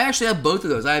 Charlie. I actually have both of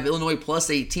those. I have Illinois plus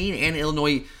 18 and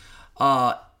Illinois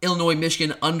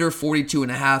Michigan under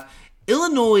 42.5.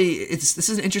 Illinois, this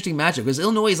is an interesting matchup because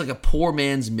Illinois is like a poor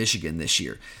man's Michigan this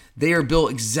year. They are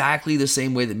built exactly the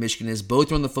same way that Michigan is.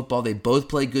 Both run the football. They both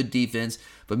play good defense,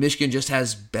 but Michigan just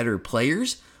has better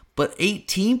players. But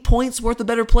 18 points worth of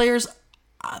better players?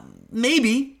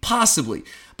 Maybe, possibly.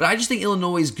 But I just think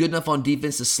Illinois is good enough on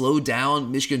defense to slow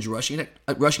down Michigan's rushing attack.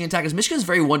 Because Michigan is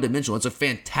very one-dimensional. It's a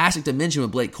fantastic dimension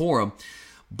with Blake Corum.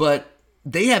 But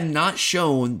they have not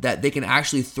shown that they can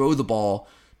actually throw the ball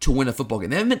to win a football game.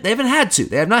 They haven't had to.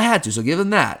 They have not had to, so give them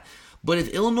that. But if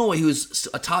Illinois, who's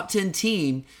a top 10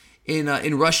 team in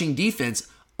rushing defense,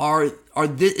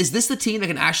 is this the team that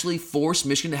can actually force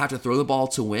Michigan to have to throw the ball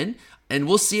to win? And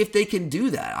we'll see if they can do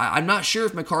that. I'm not sure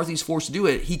if McCarthy's forced to do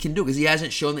it. He can do it because he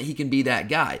hasn't shown that he can be that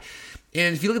guy.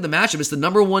 And if you look at the matchup, it's the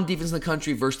number 1 defense in the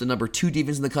country versus the number 2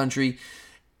 defense in the country.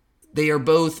 They are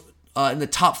both in the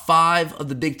top 5 of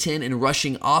the Big Ten in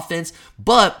rushing offense,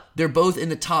 but they're both in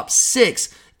the top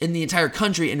 6 in the entire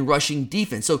country in rushing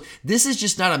defense. So this is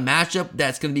just not a matchup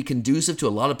that's going to be conducive to a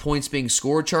lot of points being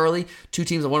scored, Charlie. 2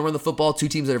 teams that want to run the football, 2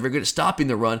 teams that are very good at stopping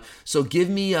the run. So give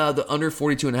me the under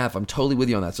 42.5. I'm totally with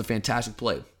you on that. It's a fantastic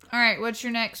play. All right, what's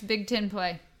your next Big Ten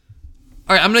play?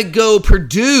 All right, I'm going to go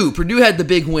Purdue. Purdue had the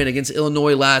big win against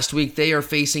Illinois last week. They are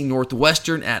facing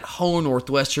Northwestern at home.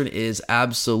 Northwestern is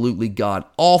absolutely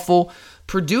god-awful.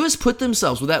 Purdue has put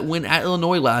themselves, with that win at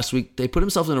Illinois last week, they put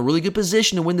themselves in a really good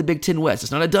position to win the Big Ten West.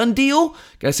 It's not a done deal.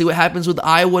 Got to see what happens with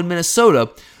Iowa and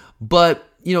Minnesota. But,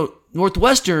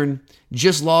 Northwestern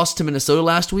just lost to Minnesota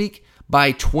last week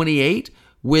by 28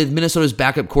 with Minnesota's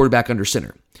backup quarterback under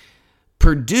center.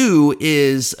 Purdue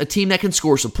is a team that can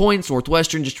score some points.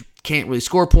 Northwestern just can't really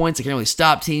score points. They can't really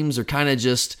stop teams. They're kind of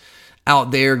just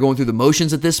out there going through the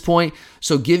motions at this point.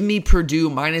 So give me Purdue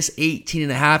minus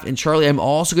 18.5. And Charlie, I'm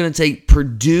also going to take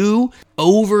Purdue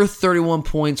over 31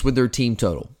 points with their team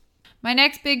total. My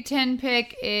next Big Ten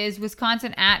pick is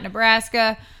Wisconsin at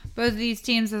Nebraska. Both of these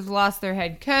teams have lost their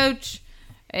head coach.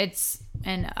 It's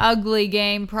an ugly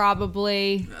game,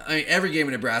 probably. I mean, every game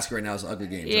in Nebraska right now is an ugly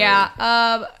game.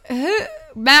 Yeah.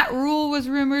 Matt Rule was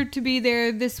rumored to be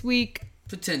there this week.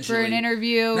 Potentially. For an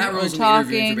interview. Matt Rule's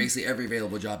interviewing for basically every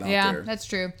available job out there. Yeah, that's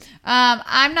true.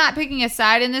 I'm not picking a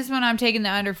side in this one. I'm taking the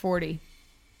under 40.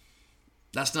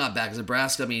 That's not bad because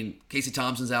Nebraska, Casey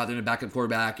Thompson's out there, a backup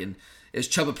quarterback, and it's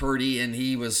Chubba Purdy, and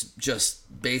he was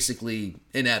just basically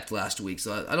inept last week.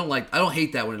 So I don't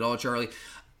hate that one at all, Charlie.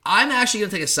 I'm actually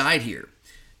going to take a side here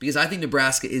because I think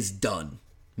Nebraska is done.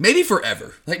 Maybe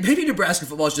forever. Maybe Nebraska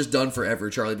football is just done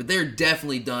forever, Charlie, but they're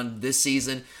definitely done this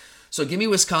season. So give me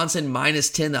Wisconsin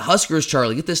minus 10. The Huskers,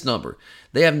 Charlie, get this number.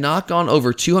 They have not gone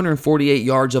over 248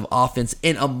 yards of offense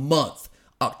in a month.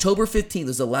 October 15th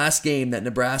is the last game that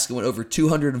Nebraska went over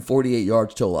 248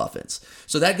 yards total offense.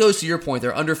 So that goes to your point.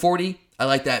 They're under 40. I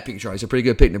like that pick, Charlie. It's a pretty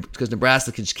good pick because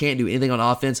Nebraska just can't do anything on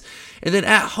offense. And then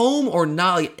at home or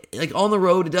not, like on the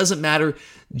road, it doesn't matter.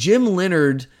 Jim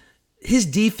Leonhard, his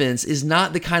defense is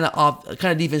not the kind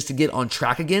of defense to get on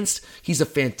track against. He's a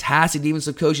fantastic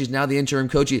defensive coach. He's now the interim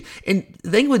coach. And the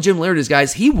thing with Jim Leonhard is,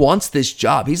 guys, he wants this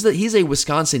job. He's a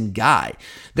Wisconsin guy.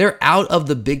 They're out of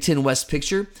the Big Ten West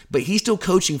picture, but he's still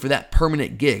coaching for that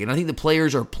permanent gig. And I think the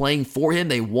players are playing for him.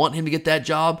 They want him to get that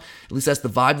job. At least that's the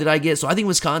vibe that I get. So I think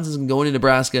Wisconsin's going to go into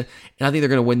Nebraska, and I think they're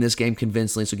going to win this game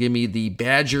convincingly. So give me the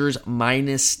Badgers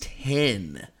minus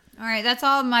 10. All right, that's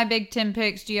all of my Big Ten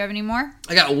picks. Do you have any more?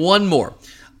 I got one more.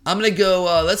 I'm going to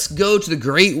go, let's go to the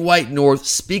Great White North.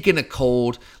 Speaking of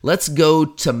cold, let's go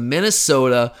to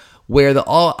Minnesota, where the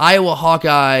Iowa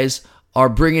Hawkeyes are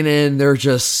bringing in, they're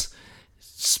just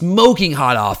smoking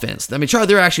hot offense. Charlie,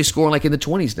 they're actually scoring like in the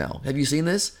 20s now. Have you seen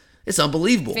this? It's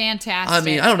unbelievable.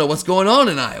 Fantastic. I don't know what's going on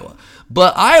in Iowa.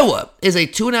 But Iowa is a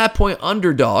 2.5-point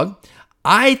underdog.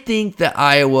 I think that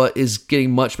Iowa is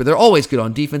getting much better. They're always good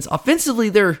on defense. Offensively,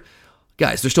 they're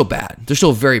still bad. They're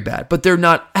still very bad, but they're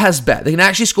not as bad. They can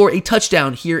actually score a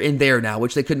touchdown here and there now,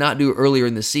 which they could not do earlier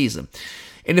in the season.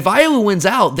 And if Iowa wins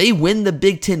out, they win the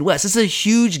Big Ten West. This is a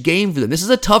huge game for them. This is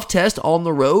a tough test on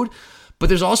the road, but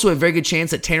there's also a very good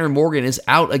chance that Tanner Morgan is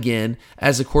out again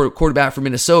as a quarterback for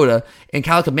Minnesota. And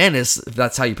Kaliakmanis, if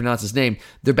that's how you pronounce his name,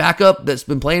 their backup that's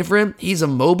been playing for him, he's a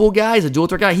mobile guy. He's a dual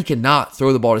threat guy. He cannot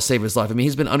throw the ball to save his life.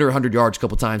 He's been under 100 yards a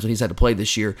couple times when he's had to play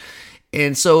this year.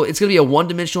 And so it's going to be a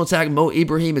one-dimensional attack. Mo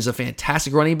Ibrahim is a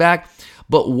fantastic running back,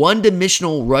 but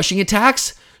one-dimensional rushing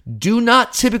attacks do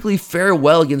not typically fare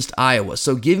well against Iowa.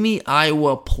 So give me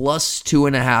Iowa plus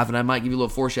 2.5, and I might give you a little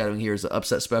foreshadowing here as an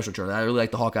upset special, Charlie. I really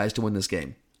like the Hawkeyes to win this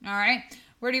game. All right.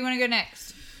 Where do you want to go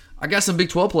next? I got some Big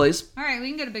 12 plays. All right, we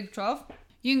can go to Big 12.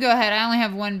 You can go ahead. I only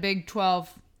have one Big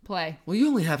 12 play. Well, you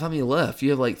only have how many left?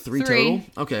 You have like three total?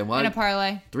 Okay. Well, and a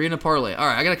parlay. 3 and a parlay. All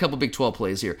right, I got a couple Big 12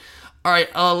 plays here. All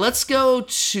right, let's go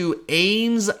to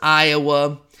Ames,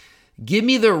 Iowa. Give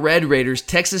me the Red Raiders,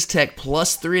 Texas Tech,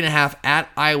 plus 3.5 at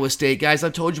Iowa State. Guys,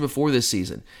 I've told you before this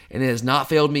season, and it has not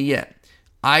failed me yet.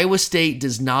 Iowa State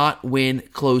does not win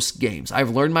close games.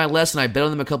 I've learned my lesson. I bet on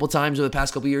them a couple times over the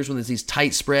past couple years when there's these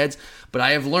tight spreads, but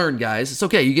I have learned, guys, it's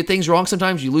okay. You get things wrong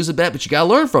sometimes. You lose a bet, but you got to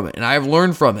learn from it, and I have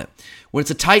learned from it. When it's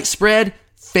a tight spread,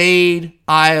 fade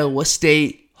Iowa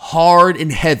State hard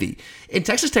and heavy. And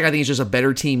Texas Tech, I think, is just a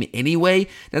better team anyway.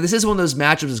 Now, this is one of those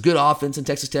matchups. It's good offense in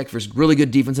Texas Tech versus really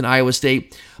good defense in Iowa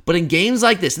State. But in games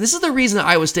like this, and this is the reason that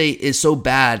Iowa State is so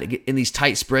bad in these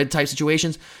tight spread type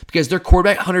situations, because their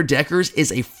quarterback, Hunter Dekkers,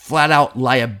 is a flat-out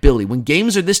liability. When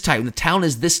games are this tight, when the town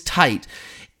is this tight,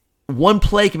 one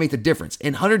play can make the difference.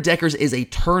 And Hunter Dekkers is a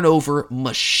turnover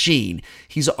machine.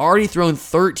 He's already thrown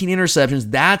 13 interceptions.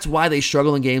 That's why they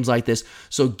struggle in games like this.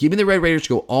 So give me the Red Raiders to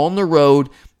go on the road,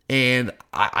 and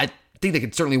I think they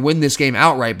could certainly win this game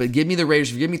outright, but give me the Raiders.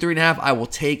 If you give me 3.5, I will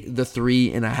take the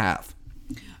 3.5.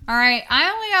 All right,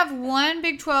 I only have one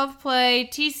Big 12 play.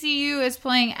 TCU is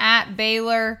playing at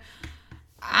Baylor.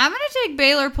 I'm going to take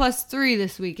Baylor +3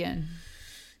 this weekend.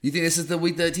 You think this is the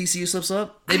week that TCU slips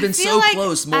up? They've been so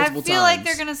close multiple times. I feel like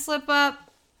they're going to slip up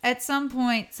at some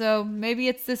point, so maybe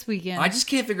it's this weekend. I just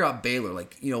can't figure out Baylor.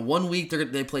 Like, 1 week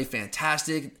they play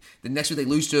fantastic. The next week they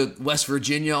lose to West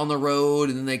Virginia on the road,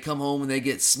 and then they come home and they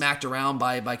get smacked around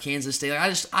by Kansas State.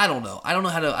 Like, I don't know. I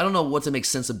don't know what to make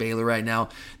sense of Baylor right now.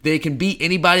 They can beat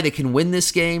anybody. They can win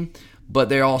this game, but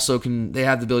they also they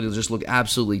have the ability to just look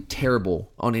absolutely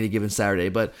terrible on any given Saturday.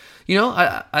 But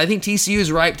I think TCU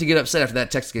is ripe to get upset after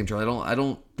that Texas game, Charlie. I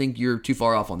don't think you're too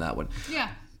far off on that one. Yeah.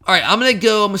 All right, I'm going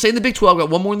to stay in the Big 12. Got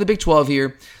one more in the Big 12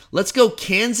 here. Let's go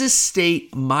Kansas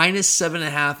State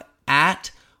 -7.5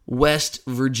 at West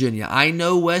Virginia. I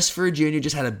know West Virginia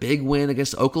just had a big win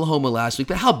against Oklahoma last week,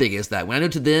 but how big is that win? I know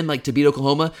to them, to beat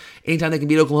Oklahoma, anytime they can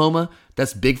beat Oklahoma,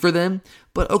 that's big for them.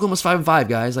 But Oklahoma's 5-5,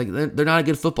 guys. They're not a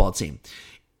good football team.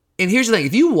 And here's the thing.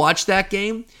 If you watch that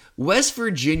game, West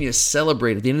Virginia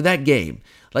celebrated at the end of that game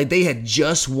like they had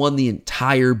just won the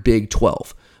entire Big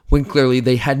 12. When clearly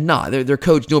they had not. Their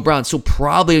coach, Neil Brown, is still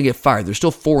probably going to get fired. They're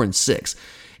still 4-6.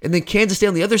 And then Kansas State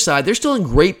on the other side, they're still in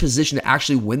great position to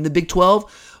actually win the Big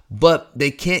 12, but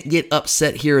they can't get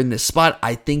upset here in this spot.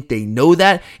 I think they know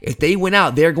that. If they win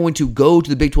out, they're going to go to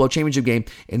the Big 12 championship game,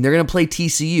 and they're going to play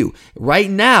TCU. Right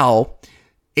now,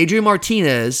 Adrian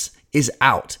Martinez is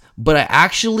out, but I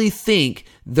actually think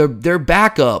their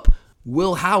backup,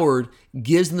 Will Howard,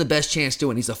 gives them the best chance to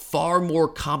win. He's a far more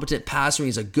competent passer.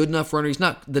 He's a good enough runner. He's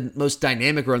not the most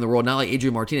dynamic runner in the world, not like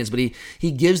Adrian Martinez, but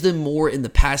he gives them more in the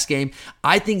pass game.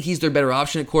 I think he's their better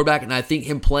option at quarterback, and I think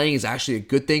him playing is actually a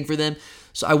good thing for them.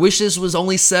 So I wish this was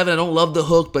only 7. I don't love the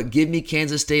hook, but give me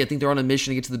Kansas State. I think they're on a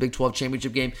mission to get to the Big 12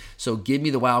 championship game. So give me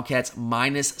the Wildcats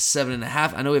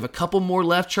 -7.5. I know we have a couple more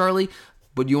left, Charlie,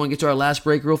 but do you want to get to our last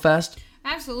break real fast?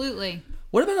 Absolutely.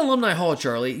 What about Alumni Hall,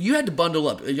 Charlie? You had to bundle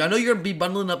up. I know you're going to be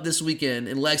bundling up this weekend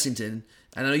in Lexington.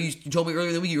 And I know you told me earlier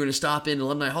in the week you were going to stop in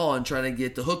Alumni Hall and try to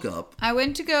get the hookup. I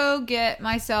went to go get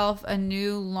myself a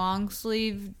new long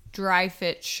sleeve dry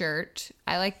fit shirt.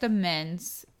 I like the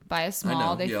men's. Buy a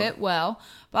small. They fit well.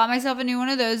 Bought myself a new one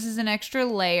of those as an extra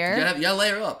layer. You gotta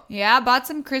layer up. Yeah, bought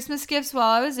some Christmas gifts while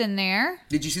I was in there.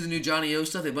 Did you see the new Johnny O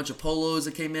stuff? They had a bunch of polos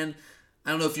that came in. I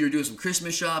don't know if you were doing some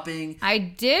Christmas shopping. I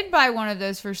did buy one of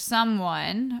those for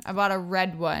someone. I bought a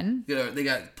red one. They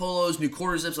got polos, new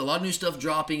quarter zips, a lot of new stuff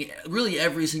dropping really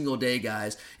every single day,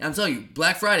 guys. And I'm telling you,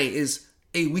 Black Friday is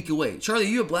a week away. Charlie, are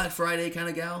you a Black Friday kind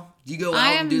of gal? Do you go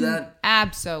out and do that?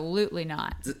 Absolutely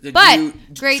not. But you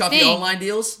great shop the online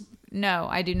deals? No,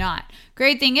 I do not.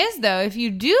 Great thing is, though, if you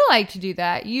do like to do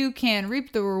that, you can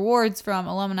reap the rewards from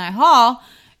Alumni Hall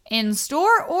in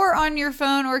store or on your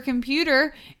phone or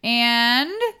computer.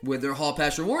 And with their Hall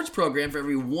Pass Rewards program, for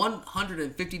every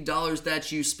 $150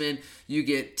 that you spend, you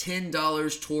get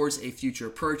 $10 towards a future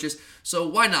purchase. So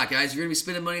why not, guys? If you're going to be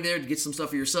spending money there to get some stuff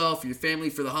for yourself, for your family,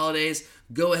 for the holidays,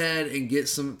 go ahead and get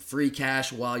some free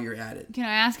cash while you're at it. Can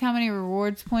I ask how many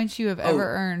rewards points you have ever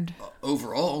earned?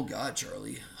 Overall, oh God,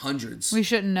 Charlie, hundreds. We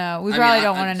shouldn't know. We probably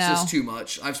don't want to know. It's just too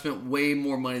much. I've spent way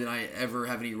more money than I ever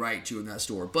have any right to in that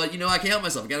store. But, I can't help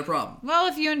myself. I got a problem. Well,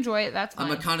 if you enjoy it, that's fine.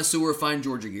 I'm a connoisseur of fine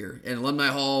Georgia gear, and Alumni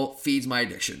Hall feeds my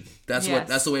addiction. That's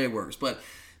the way it works. But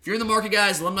if you're in the market,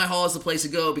 guys, Alumni Hall is the place to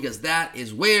go because that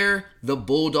is where the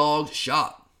Bulldogs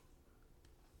shop.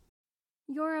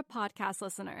 You're a podcast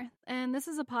listener, and this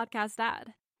is a podcast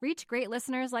ad. Reach great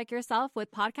listeners like yourself with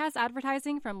podcast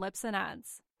advertising from Libsyn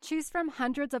Ads. Choose from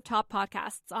hundreds of top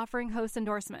podcasts offering host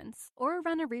endorsements, or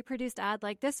run a reproduced ad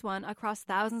like this one across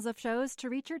thousands of shows to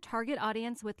reach your target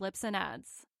audience with Libsyn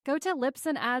Ads. Go to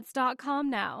libsynads.com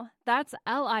now. That's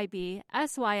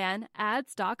LIBSYN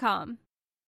ads.com.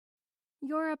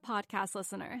 You're a podcast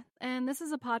listener, and this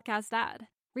is a podcast ad.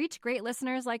 Reach great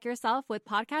listeners like yourself with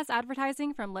podcast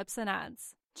advertising from Libsyn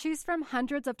Ads. Choose from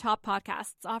hundreds of top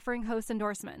podcasts offering host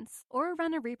endorsements, or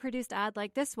run a reproduced ad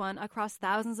like this one across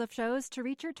thousands of shows to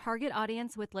reach your target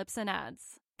audience with Libsyn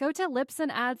Ads. Go to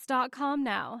libsynads.com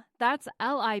now. That's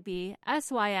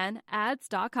LIBSYN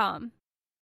ads.com.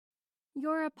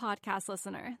 You're a podcast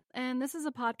listener, and this is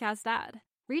a podcast ad.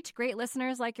 Reach great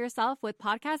listeners like yourself with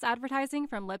podcast advertising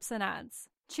from Libsyn Ads.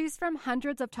 Choose from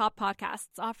hundreds of top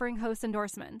podcasts offering host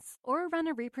endorsements, or run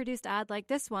a reproduced ad like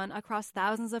this one across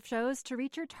thousands of shows to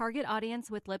reach your target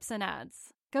audience with Libsyn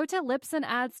Ads. Go to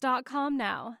libsynads.com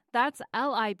now. That's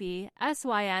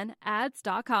LIBSYN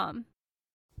ads.com.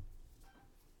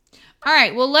 All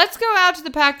right, well, let's go out to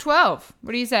the Pac-12.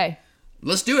 What do you say?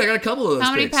 Let's do it. I got a couple of those.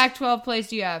 How many picks. Pac-12 plays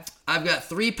do you have? I've got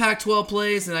 3 Pac-12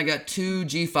 plays, and I got 2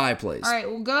 G5 plays. All right,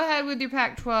 well, go ahead with your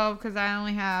Pac-12 because I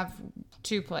only have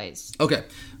 2 plays. Okay.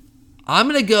 I'm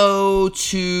going to go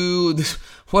to...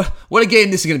 What a game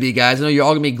this is going to be, guys. I know you're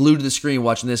all going to be glued to the screen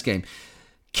watching this game.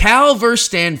 Cal versus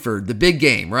Stanford, the big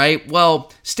game, right?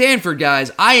 Well, Stanford,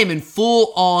 guys, I am in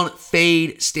full-on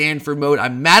fade Stanford mode.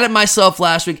 I'm mad at myself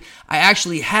last week. I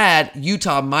actually had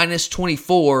Utah minus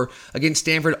 24 against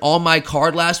Stanford on my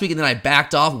card last week, and then I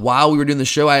backed off while we were doing the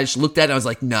show. I just looked at it, and I was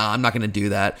like, nah, I'm not going to do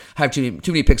that. I have too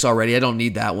many picks already. I don't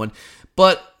need that one.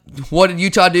 But what did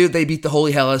Utah do? They beat the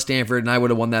holy hell out of Stanford, and I would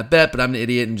have won that bet, but I'm an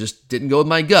idiot and just didn't go with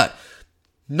my gut.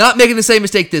 Not making the same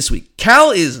mistake this week.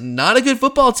 Cal is not a good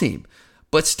football team.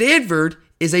 But Stanford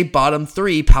is a bottom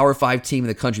 3 Power 5 team in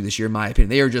the country this year, in my opinion.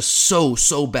 They are just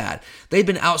so bad. They've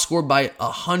been outscored by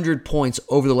 100 points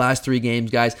over the last 3 games,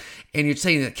 guys. And you're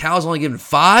saying that Cal's only given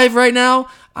 5 right now?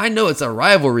 I know it's a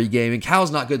rivalry game, and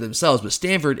Cal's not good themselves, but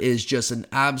Stanford is just an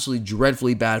absolutely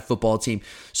dreadfully bad football team.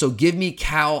 So give me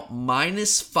Cal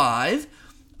minus 5. You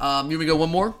want me to go one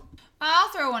more? I'll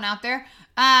throw one out there.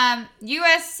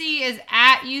 USC is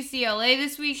at UCLA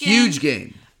this weekend. Huge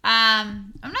game.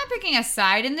 I'm not picking a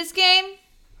side in this game.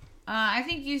 I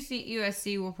think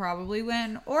USC will probably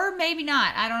win, or maybe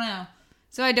not. I don't know.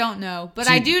 So I don't know. But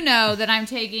I do know that I'm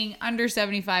taking under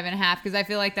 75.5 because I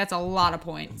feel like that's a lot of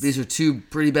points. These are 2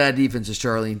 pretty bad defenses,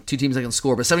 Charlie. 2 teams that can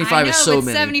score, but 75 is so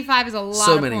many. 75 is a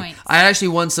lot of points. I actually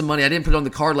won some money. I didn't put it on the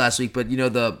card last week, but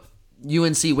the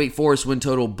UNC Wake Forest win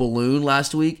total balloon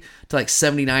last week to like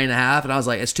 79.5, and I was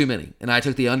like, it's too many. And I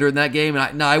took the under in that game.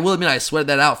 And I will admit, I sweated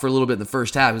that out for a little bit in the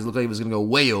first half because it looked like it was going to go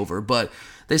way over. But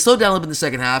they slowed down a little bit in the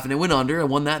second half, and it went under. I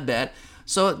won that bet.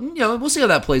 So, we'll see how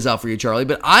that plays out for you, Charlie.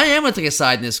 But I am going to take a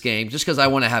side in this game just because I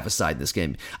want to have a side in this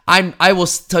game. I will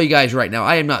tell you guys right now,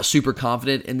 I am not super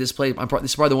confident in this play. This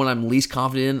is probably the one I'm least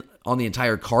confident in on the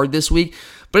entire card this week.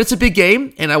 But it's a big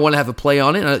game, and I want to have a play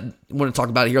on it. And I want to talk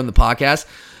about it here on the podcast.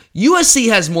 USC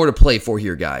has more to play for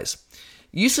here, guys.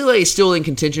 UCLA is still in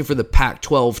contention for the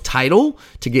Pac-12 title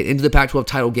to get into the Pac-12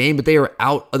 title game, but they are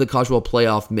out of the college football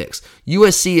playoff mix.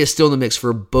 USC is still in the mix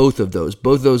for both of those.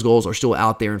 Both of those goals are still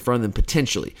out there in front of them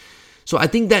potentially. So I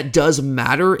think that does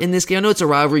matter in this game. I know it's a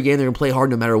rivalry game. They're going to play hard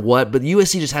no matter what, but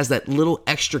USC just has that little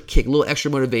extra kick, little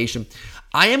extra motivation.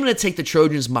 I am going to take the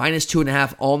Trojans minus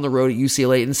 2.5 on the road at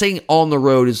UCLA, and saying on the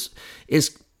road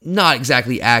is not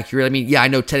exactly accurate. I mean, yeah, I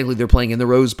know technically they're playing in the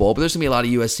Rose Bowl, but there's going to be a lot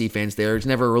of USC fans there. It's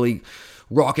never a really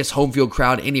raucous home field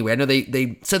crowd anyway. I know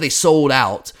they said they sold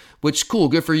out, which cool,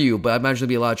 good for you, but I imagine there'll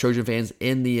be a lot of Trojan fans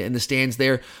in the stands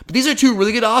there. But these are 2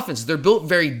 really good offenses. They're built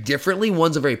very differently.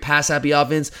 One's a very pass-happy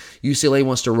offense. UCLA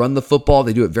wants to run the football.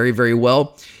 They do it very, very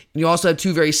well. And you also have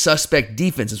 2 very suspect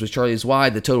defenses, which Charlie is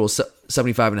why the total is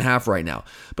 75.5 right now.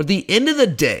 But at the end of the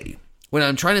day, when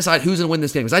I'm trying to decide who's going to win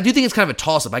this game, because I do think it's kind of a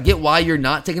toss-up. I get why you're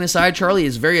not taking a side, Charlie.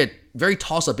 It's a very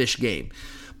toss-up-ish game.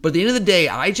 But at the end of the day,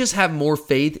 I just have more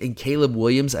faith in Caleb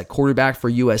Williams at quarterback for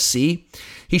USC.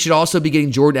 He should also be getting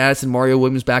Jordan Addison, Mario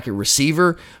Williams back at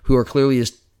receiver, who are clearly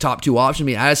his top 2 options. I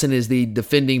mean, Addison is the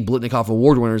defending Blitnikoff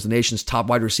Award winner as the nation's top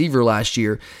wide receiver last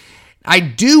year. I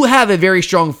do have a very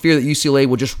strong fear that UCLA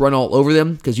will just run all over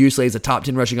them because UCLA is a top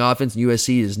 10 rushing offense and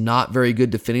USC is not very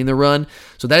good defending the run.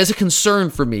 So that is a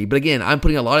concern for me. But again, I'm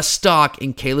putting a lot of stock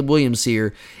in Caleb Williams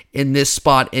here in this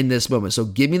spot, in this moment. So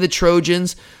give me the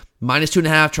Trojans, minus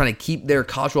 2.5, trying to keep their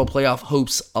college football playoff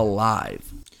hopes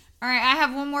alive. All right, I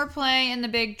have one more play in the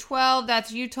Big 12.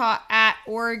 That's Utah at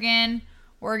Oregon.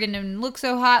 Oregon didn't look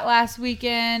so hot last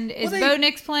weekend. Is Bo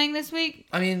Nix playing this week?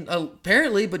 I mean,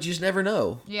 apparently, but you just never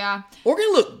know. Yeah. Oregon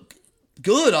looked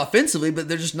good offensively, but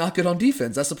they're just not good on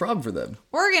defense. That's the problem for them.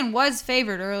 Oregon was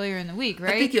favored earlier in the week,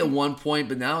 right? I think at one point,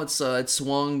 but now it's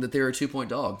swung that they're a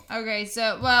 2-point dog. Okay,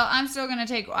 so I'm still gonna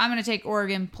take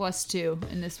Oregon plus 2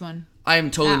 in this one. I am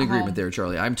totally in agreement there,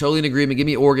 Charlie. I'm totally in agreement. Give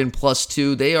me Oregon plus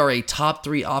 2. They are a top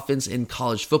 3 offense in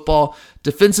college football.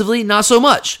 Defensively, not so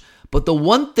much. But the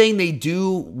one thing they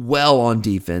do well on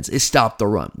defense is stop the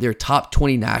run. They're top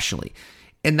 20 nationally.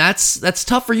 And that's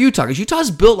tough for Utah because Utah's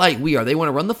built like we are. They want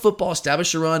to run the football,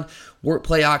 establish a run, work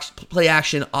play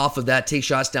action off of that, take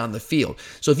shots down the field.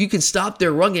 So if you can stop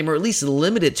their run game or at least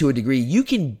limit it to a degree, you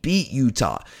can beat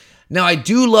Utah. Now, I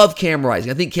do love Cam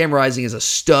Rising. I think Cam Rising is a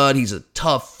stud. He's a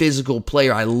tough, physical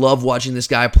player. I love watching this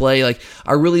guy play. I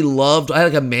had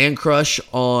like a man crush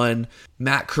on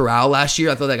Matt Corral last year.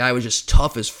 I thought that guy was just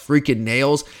tough as freaking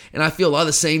nails. And I feel a lot of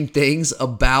the same things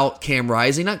about Cam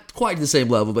Rising. Not quite the same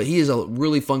level, but he is a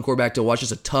really fun quarterback to watch.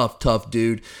 Just a tough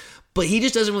dude. But he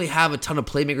just doesn't really have a ton of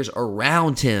playmakers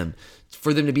around him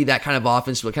for them to be that kind of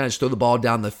offense to kind of just throw the ball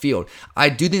down the field. I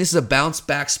do think this is a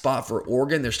bounce-back spot for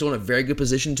Oregon. They're still in a very good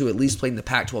position to at least play in the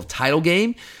Pac-12 title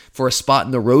game for a spot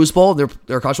in the Rose Bowl. Their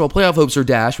college football playoff hopes are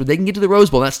dashed, but they can get to the Rose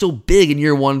Bowl. That's still big in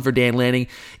year one for Dan Lanning.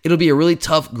 It'll be a really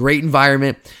tough, great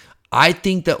environment. I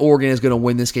think that Oregon is going to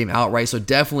win this game outright, so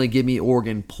definitely give me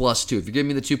Oregon +2. If you give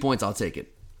me the 2 points, I'll take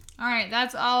it. All right,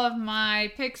 that's all of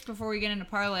my picks before we get into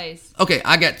parlays. Okay,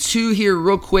 I got 2 here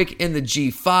real quick in the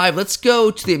G5. Let's go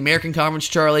to the American Conference,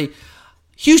 Charlie.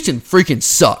 Houston freaking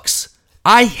sucks.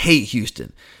 I hate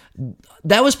Houston.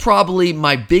 That was probably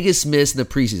my biggest miss in the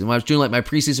preseason. When I was doing like my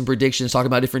preseason predictions, talking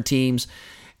about different teams,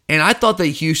 and I thought that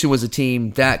Houston was a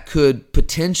team that could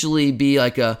potentially be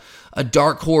like a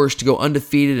dark horse to go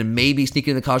undefeated and maybe sneak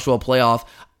in the college football playoff.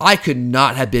 I could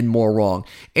not have been more wrong.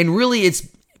 And really, it's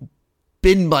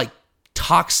been like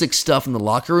toxic stuff in the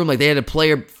locker room. Like they had a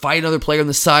player fight another player on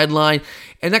the sideline,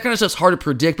 and that kind of stuff's hard to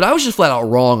predict. But I was just flat out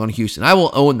wrong on Houston. I will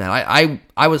own that.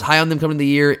 I was high on them coming into the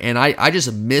year, and I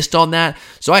just missed on that.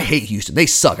 So I hate Houston. They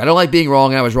suck. I don't like being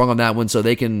wrong, and I was wrong on that one. So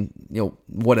they can,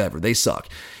 whatever. They suck.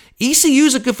 ECU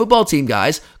is a good football team,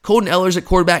 guys. Colton Ehlers at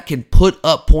quarterback can put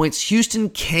up points. Houston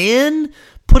can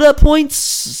put up points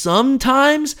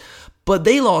sometimes, but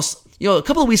they lost. A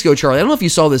couple of weeks ago, Charlie, I don't know if you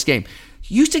saw this game.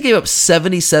 Houston gave up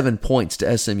 77 points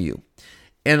to SMU.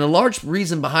 And a large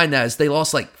reason behind that is they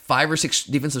lost like 5 or 6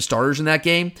 defensive starters in that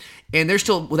game. And they're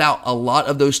still without a lot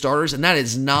of those starters. And that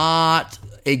is not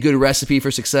a good recipe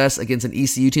for success against an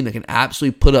ECU team that can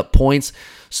absolutely put up points.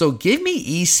 So give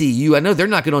me ECU. I know they're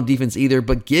not good on defense either,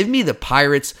 but give me the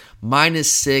Pirates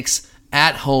 -6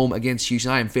 at home against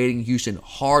Houston. I am fading Houston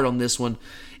hard on this one.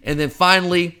 And then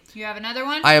finally, you have another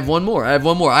one? I have one more.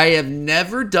 I have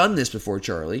never done this before,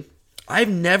 Charlie. I've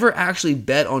never actually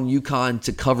bet on UConn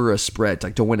to cover a spread,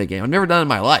 like to win a game. I've never done it in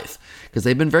my life because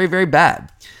they've been very, very bad.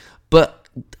 But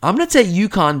I'm going to take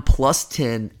UConn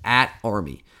 +10 at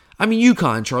Army. I mean,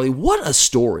 UConn, Charlie, what a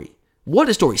story. What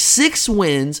a story. 6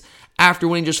 wins after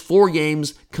winning just 4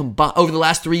 games over the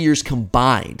last 3 years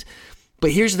combined.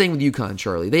 But here's the thing with UConn,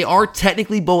 Charlie. They are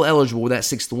technically bowl eligible with that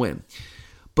 6th win.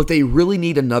 But they really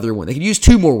need another win. They could use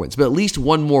 2 more wins, but at least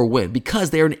 1 more win because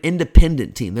they're an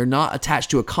independent team. They're not attached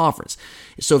to a conference.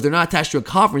 So if they're not attached to a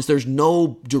conference, there's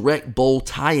no direct bowl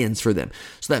tie-ins for them.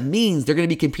 So that means they're going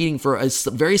to be competing for a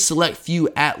very select few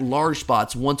at-large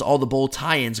spots once all the bowl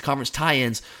tie-ins, conference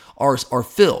tie-ins are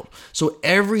filled. So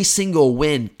every single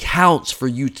win counts for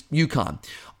UConn.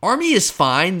 Army is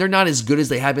fine. They're not as good as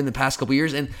they have been the past couple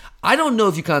years, and I don't know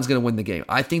if UConn's going to win the game.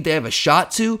 I think they have a shot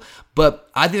to,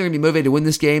 but I think they're going to be motivated to win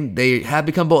this game. They have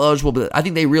become bowl eligible, but I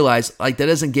think they realize that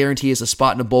doesn't guarantee us a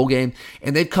spot in a bowl game,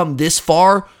 and they've come this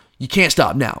far. You can't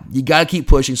stop now. You got to keep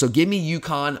pushing. So give me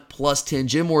UConn +10.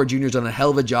 Jim Mora Jr. has done a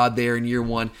hell of a job there in year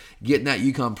 1, getting that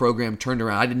UConn program turned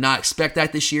around. I did not expect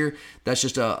that this year. That's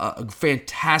just a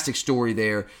fantastic story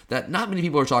there that not many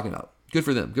people are talking about. Good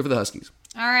for them. Good for the Huskies.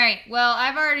 All right. Well,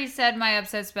 I've already said my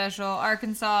upset special.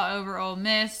 Arkansas over Ole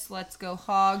Miss. Let's go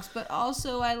Hogs. But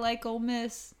also, I like Ole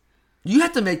Miss. You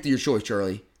have to make your choice,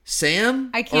 Charlie.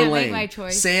 Sam I can't or Lane? make my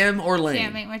choice. Sam or Lane?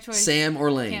 Can't make my choice. Sam or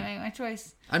Lane? Can't make my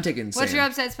choice. I'm taking Sam. What's your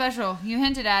upset special? You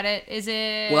hinted at it. Is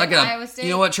it Iowa State? You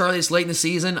know what, Charlie? It's late in the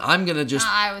season. I'm gonna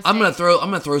Iowa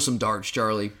State. throw some darts,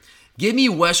 Charlie. Give me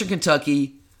Western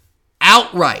Kentucky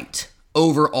outright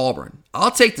over Auburn.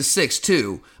 I'll take the 6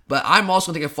 too. But I'm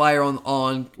also going to take a flyer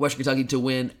on Western Kentucky to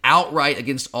win outright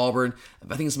against Auburn.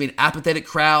 I think it's going to be an apathetic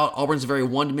crowd. Auburn's a very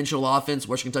one-dimensional offense.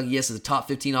 Western Kentucky, yes, is a top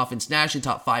 15 offense nationally,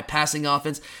 top 5 passing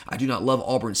offense. I do not love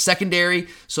Auburn's secondary.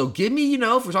 So give me, if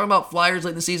we're talking about flyers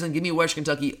late in the season, give me Western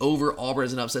Kentucky over Auburn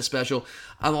as an upset special.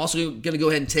 I'm also going to go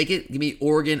ahead and take it. Give me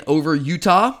Oregon over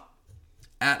Utah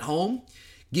at home.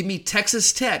 Give me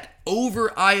Texas Tech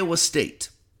over Iowa State.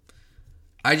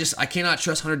 I cannot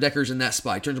trust Hunter Deckers in that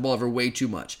spot. He turns the ball over way too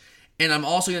much. And I'm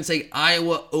also going to take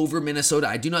Iowa over Minnesota.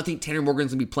 I do not think Tanner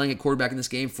Morgan's going to be playing at quarterback in this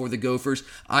game for the Gophers.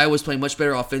 Iowa's playing much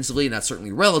better offensively, and that's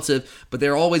certainly relative, but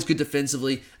they're always good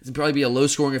defensively. It'll probably be a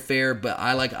low-scoring affair, but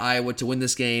I like Iowa to win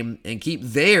this game and keep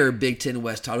their Big Ten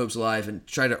West title hopes alive and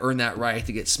try to earn that right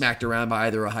to get smacked around by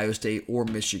either Ohio State or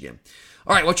Michigan.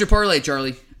 All right, what's your parlay,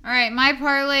 Charlie? All right, my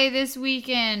parlay this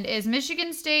weekend is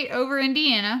Michigan State over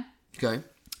Indiana. Okay.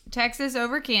 Texas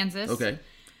over Kansas. Okay.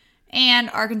 And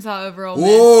Arkansas over Ole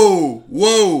Miss.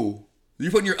 Whoa.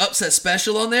 You're putting your upset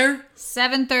special on there?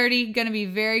 7:30, going to be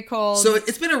very cold. So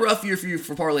it's been a rough year for you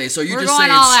for parlays. So you're We're just going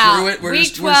saying all screw out. it. We're Week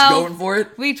just 12. going for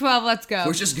it. Week 12, let's go.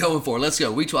 We're just going for it. Let's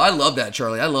go. Week 12. I love that,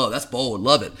 Charlie. That's bold.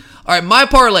 Love it. All right, my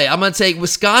parlay. I'm going to take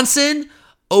Wisconsin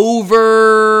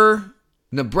over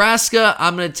Nebraska.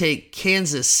 I'm going to take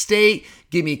Kansas State.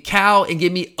 Give me Cal and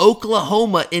give me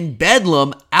Oklahoma in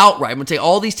Bedlam outright. I'm going to take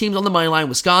all these teams on the money line.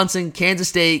 Wisconsin, Kansas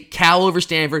State, Cal over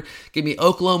Stanford. Give me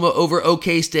Oklahoma over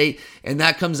OK State. And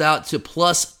that comes out to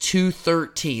plus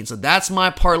 213. So that's my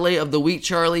parlay of the week,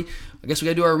 Charlie. I guess we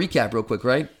got to do our recap real quick,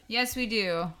 right? Yes, we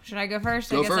do. Should I go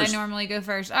first? Go I guess first. I normally go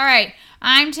first. All right.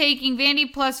 I'm taking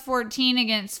Vandy plus 14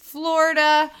 against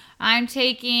Florida. I'm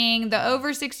taking the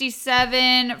over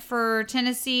 67 for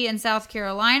Tennessee and South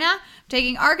Carolina. I'm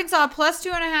taking Arkansas plus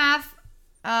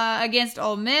 2.5 against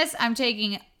Ole Miss. I'm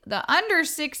taking the under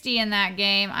 60 in that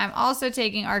game. I'm also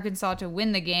taking Arkansas to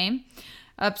win the game.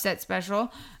 Upset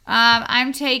special.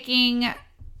 I'm taking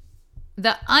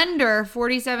the under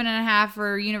 47.5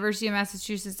 for University of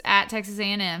Massachusetts at Texas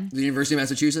A&M. The University of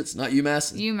Massachusetts, not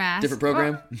UMass? UMass. Different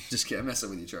program? Just kidding. I'm messing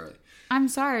with you, Charlie. I'm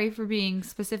sorry for being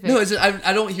specific. No,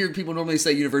 I don't hear people normally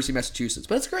say University of Massachusetts,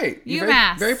 but it's great. You're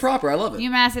UMass. Very proper. I love it.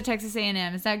 UMass at Texas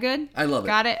A&M. Is that good? I love it.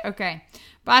 Got it? Okay.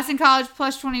 Boston College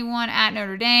plus 21 at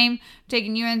Notre Dame.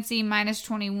 Taking UNC minus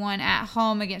 21 at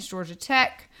home against Georgia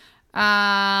Tech.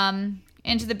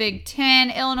 Into the Big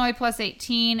Ten, Illinois plus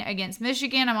 18 against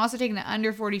Michigan. I'm also taking the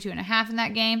under 42.5 in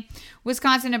that game.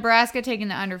 Wisconsin, Nebraska taking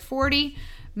the under 40.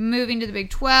 Moving to the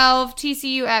Big 12,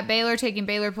 TCU at Baylor taking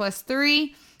Baylor plus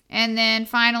 3. And then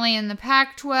finally in the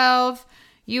Pac-12,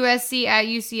 USC at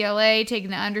UCLA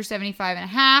taking the under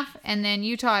 75.5. And then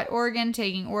Utah at Oregon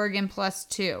taking Oregon plus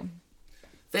 2.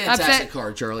 Fantastic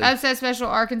card, Charlie. Upset special,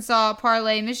 Arkansas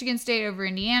parlay, Michigan State over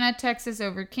Indiana, Texas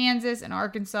over Kansas, and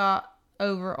Arkansas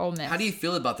over Ole Miss. How do you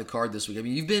feel about the card this week? I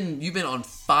mean, you've been on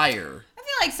fire. I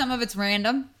feel like some of it's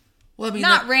random. Well, I mean,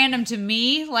 not random to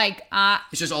me. Like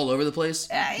it's just all over the place.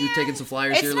 You've taken some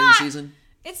flyers it's here not, late in the season.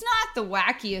 It's not the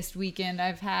wackiest weekend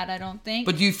I've had, I don't think.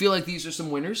 But do you feel like these are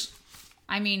some winners?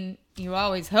 I mean, you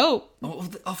always hope. Oh,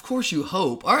 of course you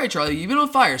hope. All right, Charlie, you've been on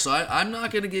fire, so I'm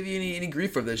not going to give you any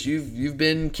grief for this. You've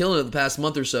been killing it the past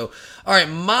month or so. All right,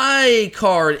 my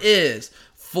card is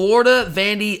Florida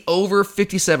Vandy over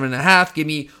 57.5. Give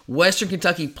me Western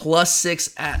Kentucky plus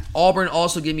 6 at Auburn.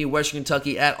 Also give me Western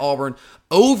Kentucky at Auburn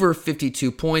over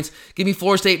 52 points. Give me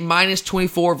Florida State minus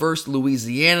 24 versus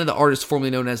Louisiana, the artist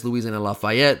formerly known as Louisiana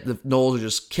Lafayette. The Noles are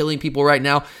just killing people right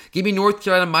now. Give me North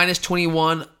Carolina minus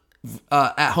 21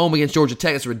 at home against Georgia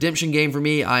Tech. It's a redemption game for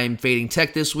me. I am fading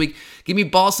Tech this week. Give me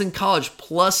Boston College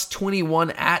plus 21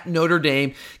 at Notre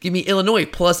Dame. Give me Illinois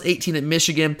plus 18 at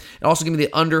Michigan. And also give me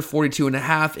the under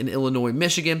 42.5 in Illinois,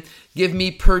 Michigan. Give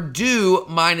me Purdue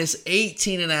minus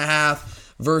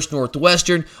 18.5 versus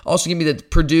Northwestern. Also give me the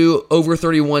Purdue over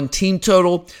 31 team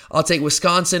total. I'll take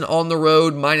Wisconsin on the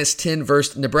road minus 10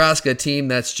 versus Nebraska, team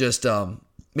that's just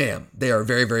man, they are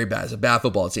very, very bad. It's a bad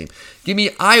football team. Give me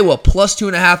Iowa plus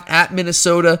 2.5 at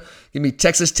Minnesota. Give me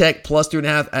Texas Tech plus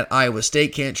 3.5 at Iowa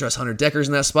State. Can't trust Hunter Deckers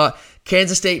in that spot.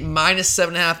 Kansas State minus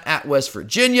 7.5 at West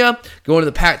Virginia. Going to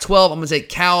the Pac-12, I'm going to take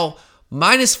Cal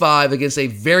minus 5 against a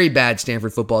very bad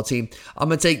Stanford football team. I'm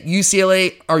going to take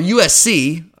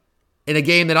USC in a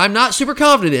game that I'm not super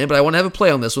confident in, but I want to have a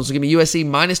play on this one. So give me USC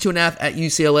minus 2.5 at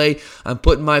UCLA. I'm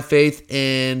putting my faith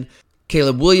in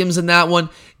Caleb Williams in that one.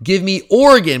 Give me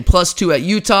Oregon plus 2 at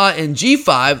Utah. And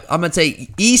G5, I'm going to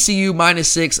take ECU minus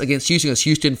 6 against Houston because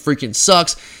Houston freaking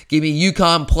sucks. Give me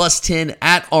UConn plus 10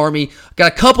 at Army.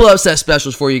 Got a couple upset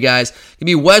specials for you guys. Give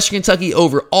me Western Kentucky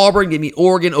over Auburn. Give me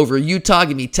Oregon over Utah.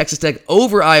 Give me Texas Tech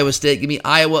over Iowa State. Give me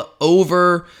Iowa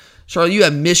over... Charlie, you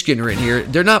have Michigan written here.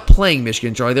 They're not playing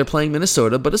Michigan, Charlie. They're playing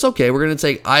Minnesota, but it's okay. We're going to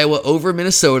take Iowa over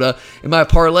Minnesota. In my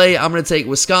parlay, I'm going to take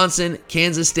Wisconsin,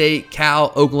 Kansas State,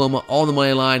 Cal, Oklahoma, all on the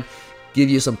money line. Give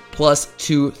you some plus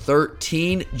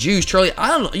 213 juice. Charlie, I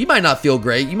don't know. You might not feel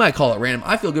great. You might call it random.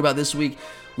 I feel good about this week.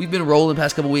 We've been rolling the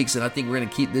past couple weeks, and I think we're going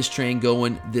to keep this train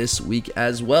going this week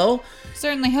as well.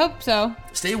 Certainly hope so.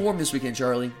 Stay warm this weekend,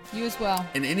 Charlie. You as well.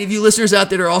 And any of you listeners out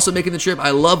there are also making the trip,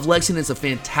 I love Lexington. It's a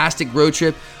fantastic road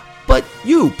trip. But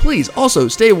you, please, also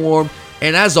stay warm.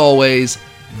 And as always,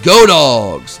 go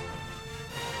Dogs!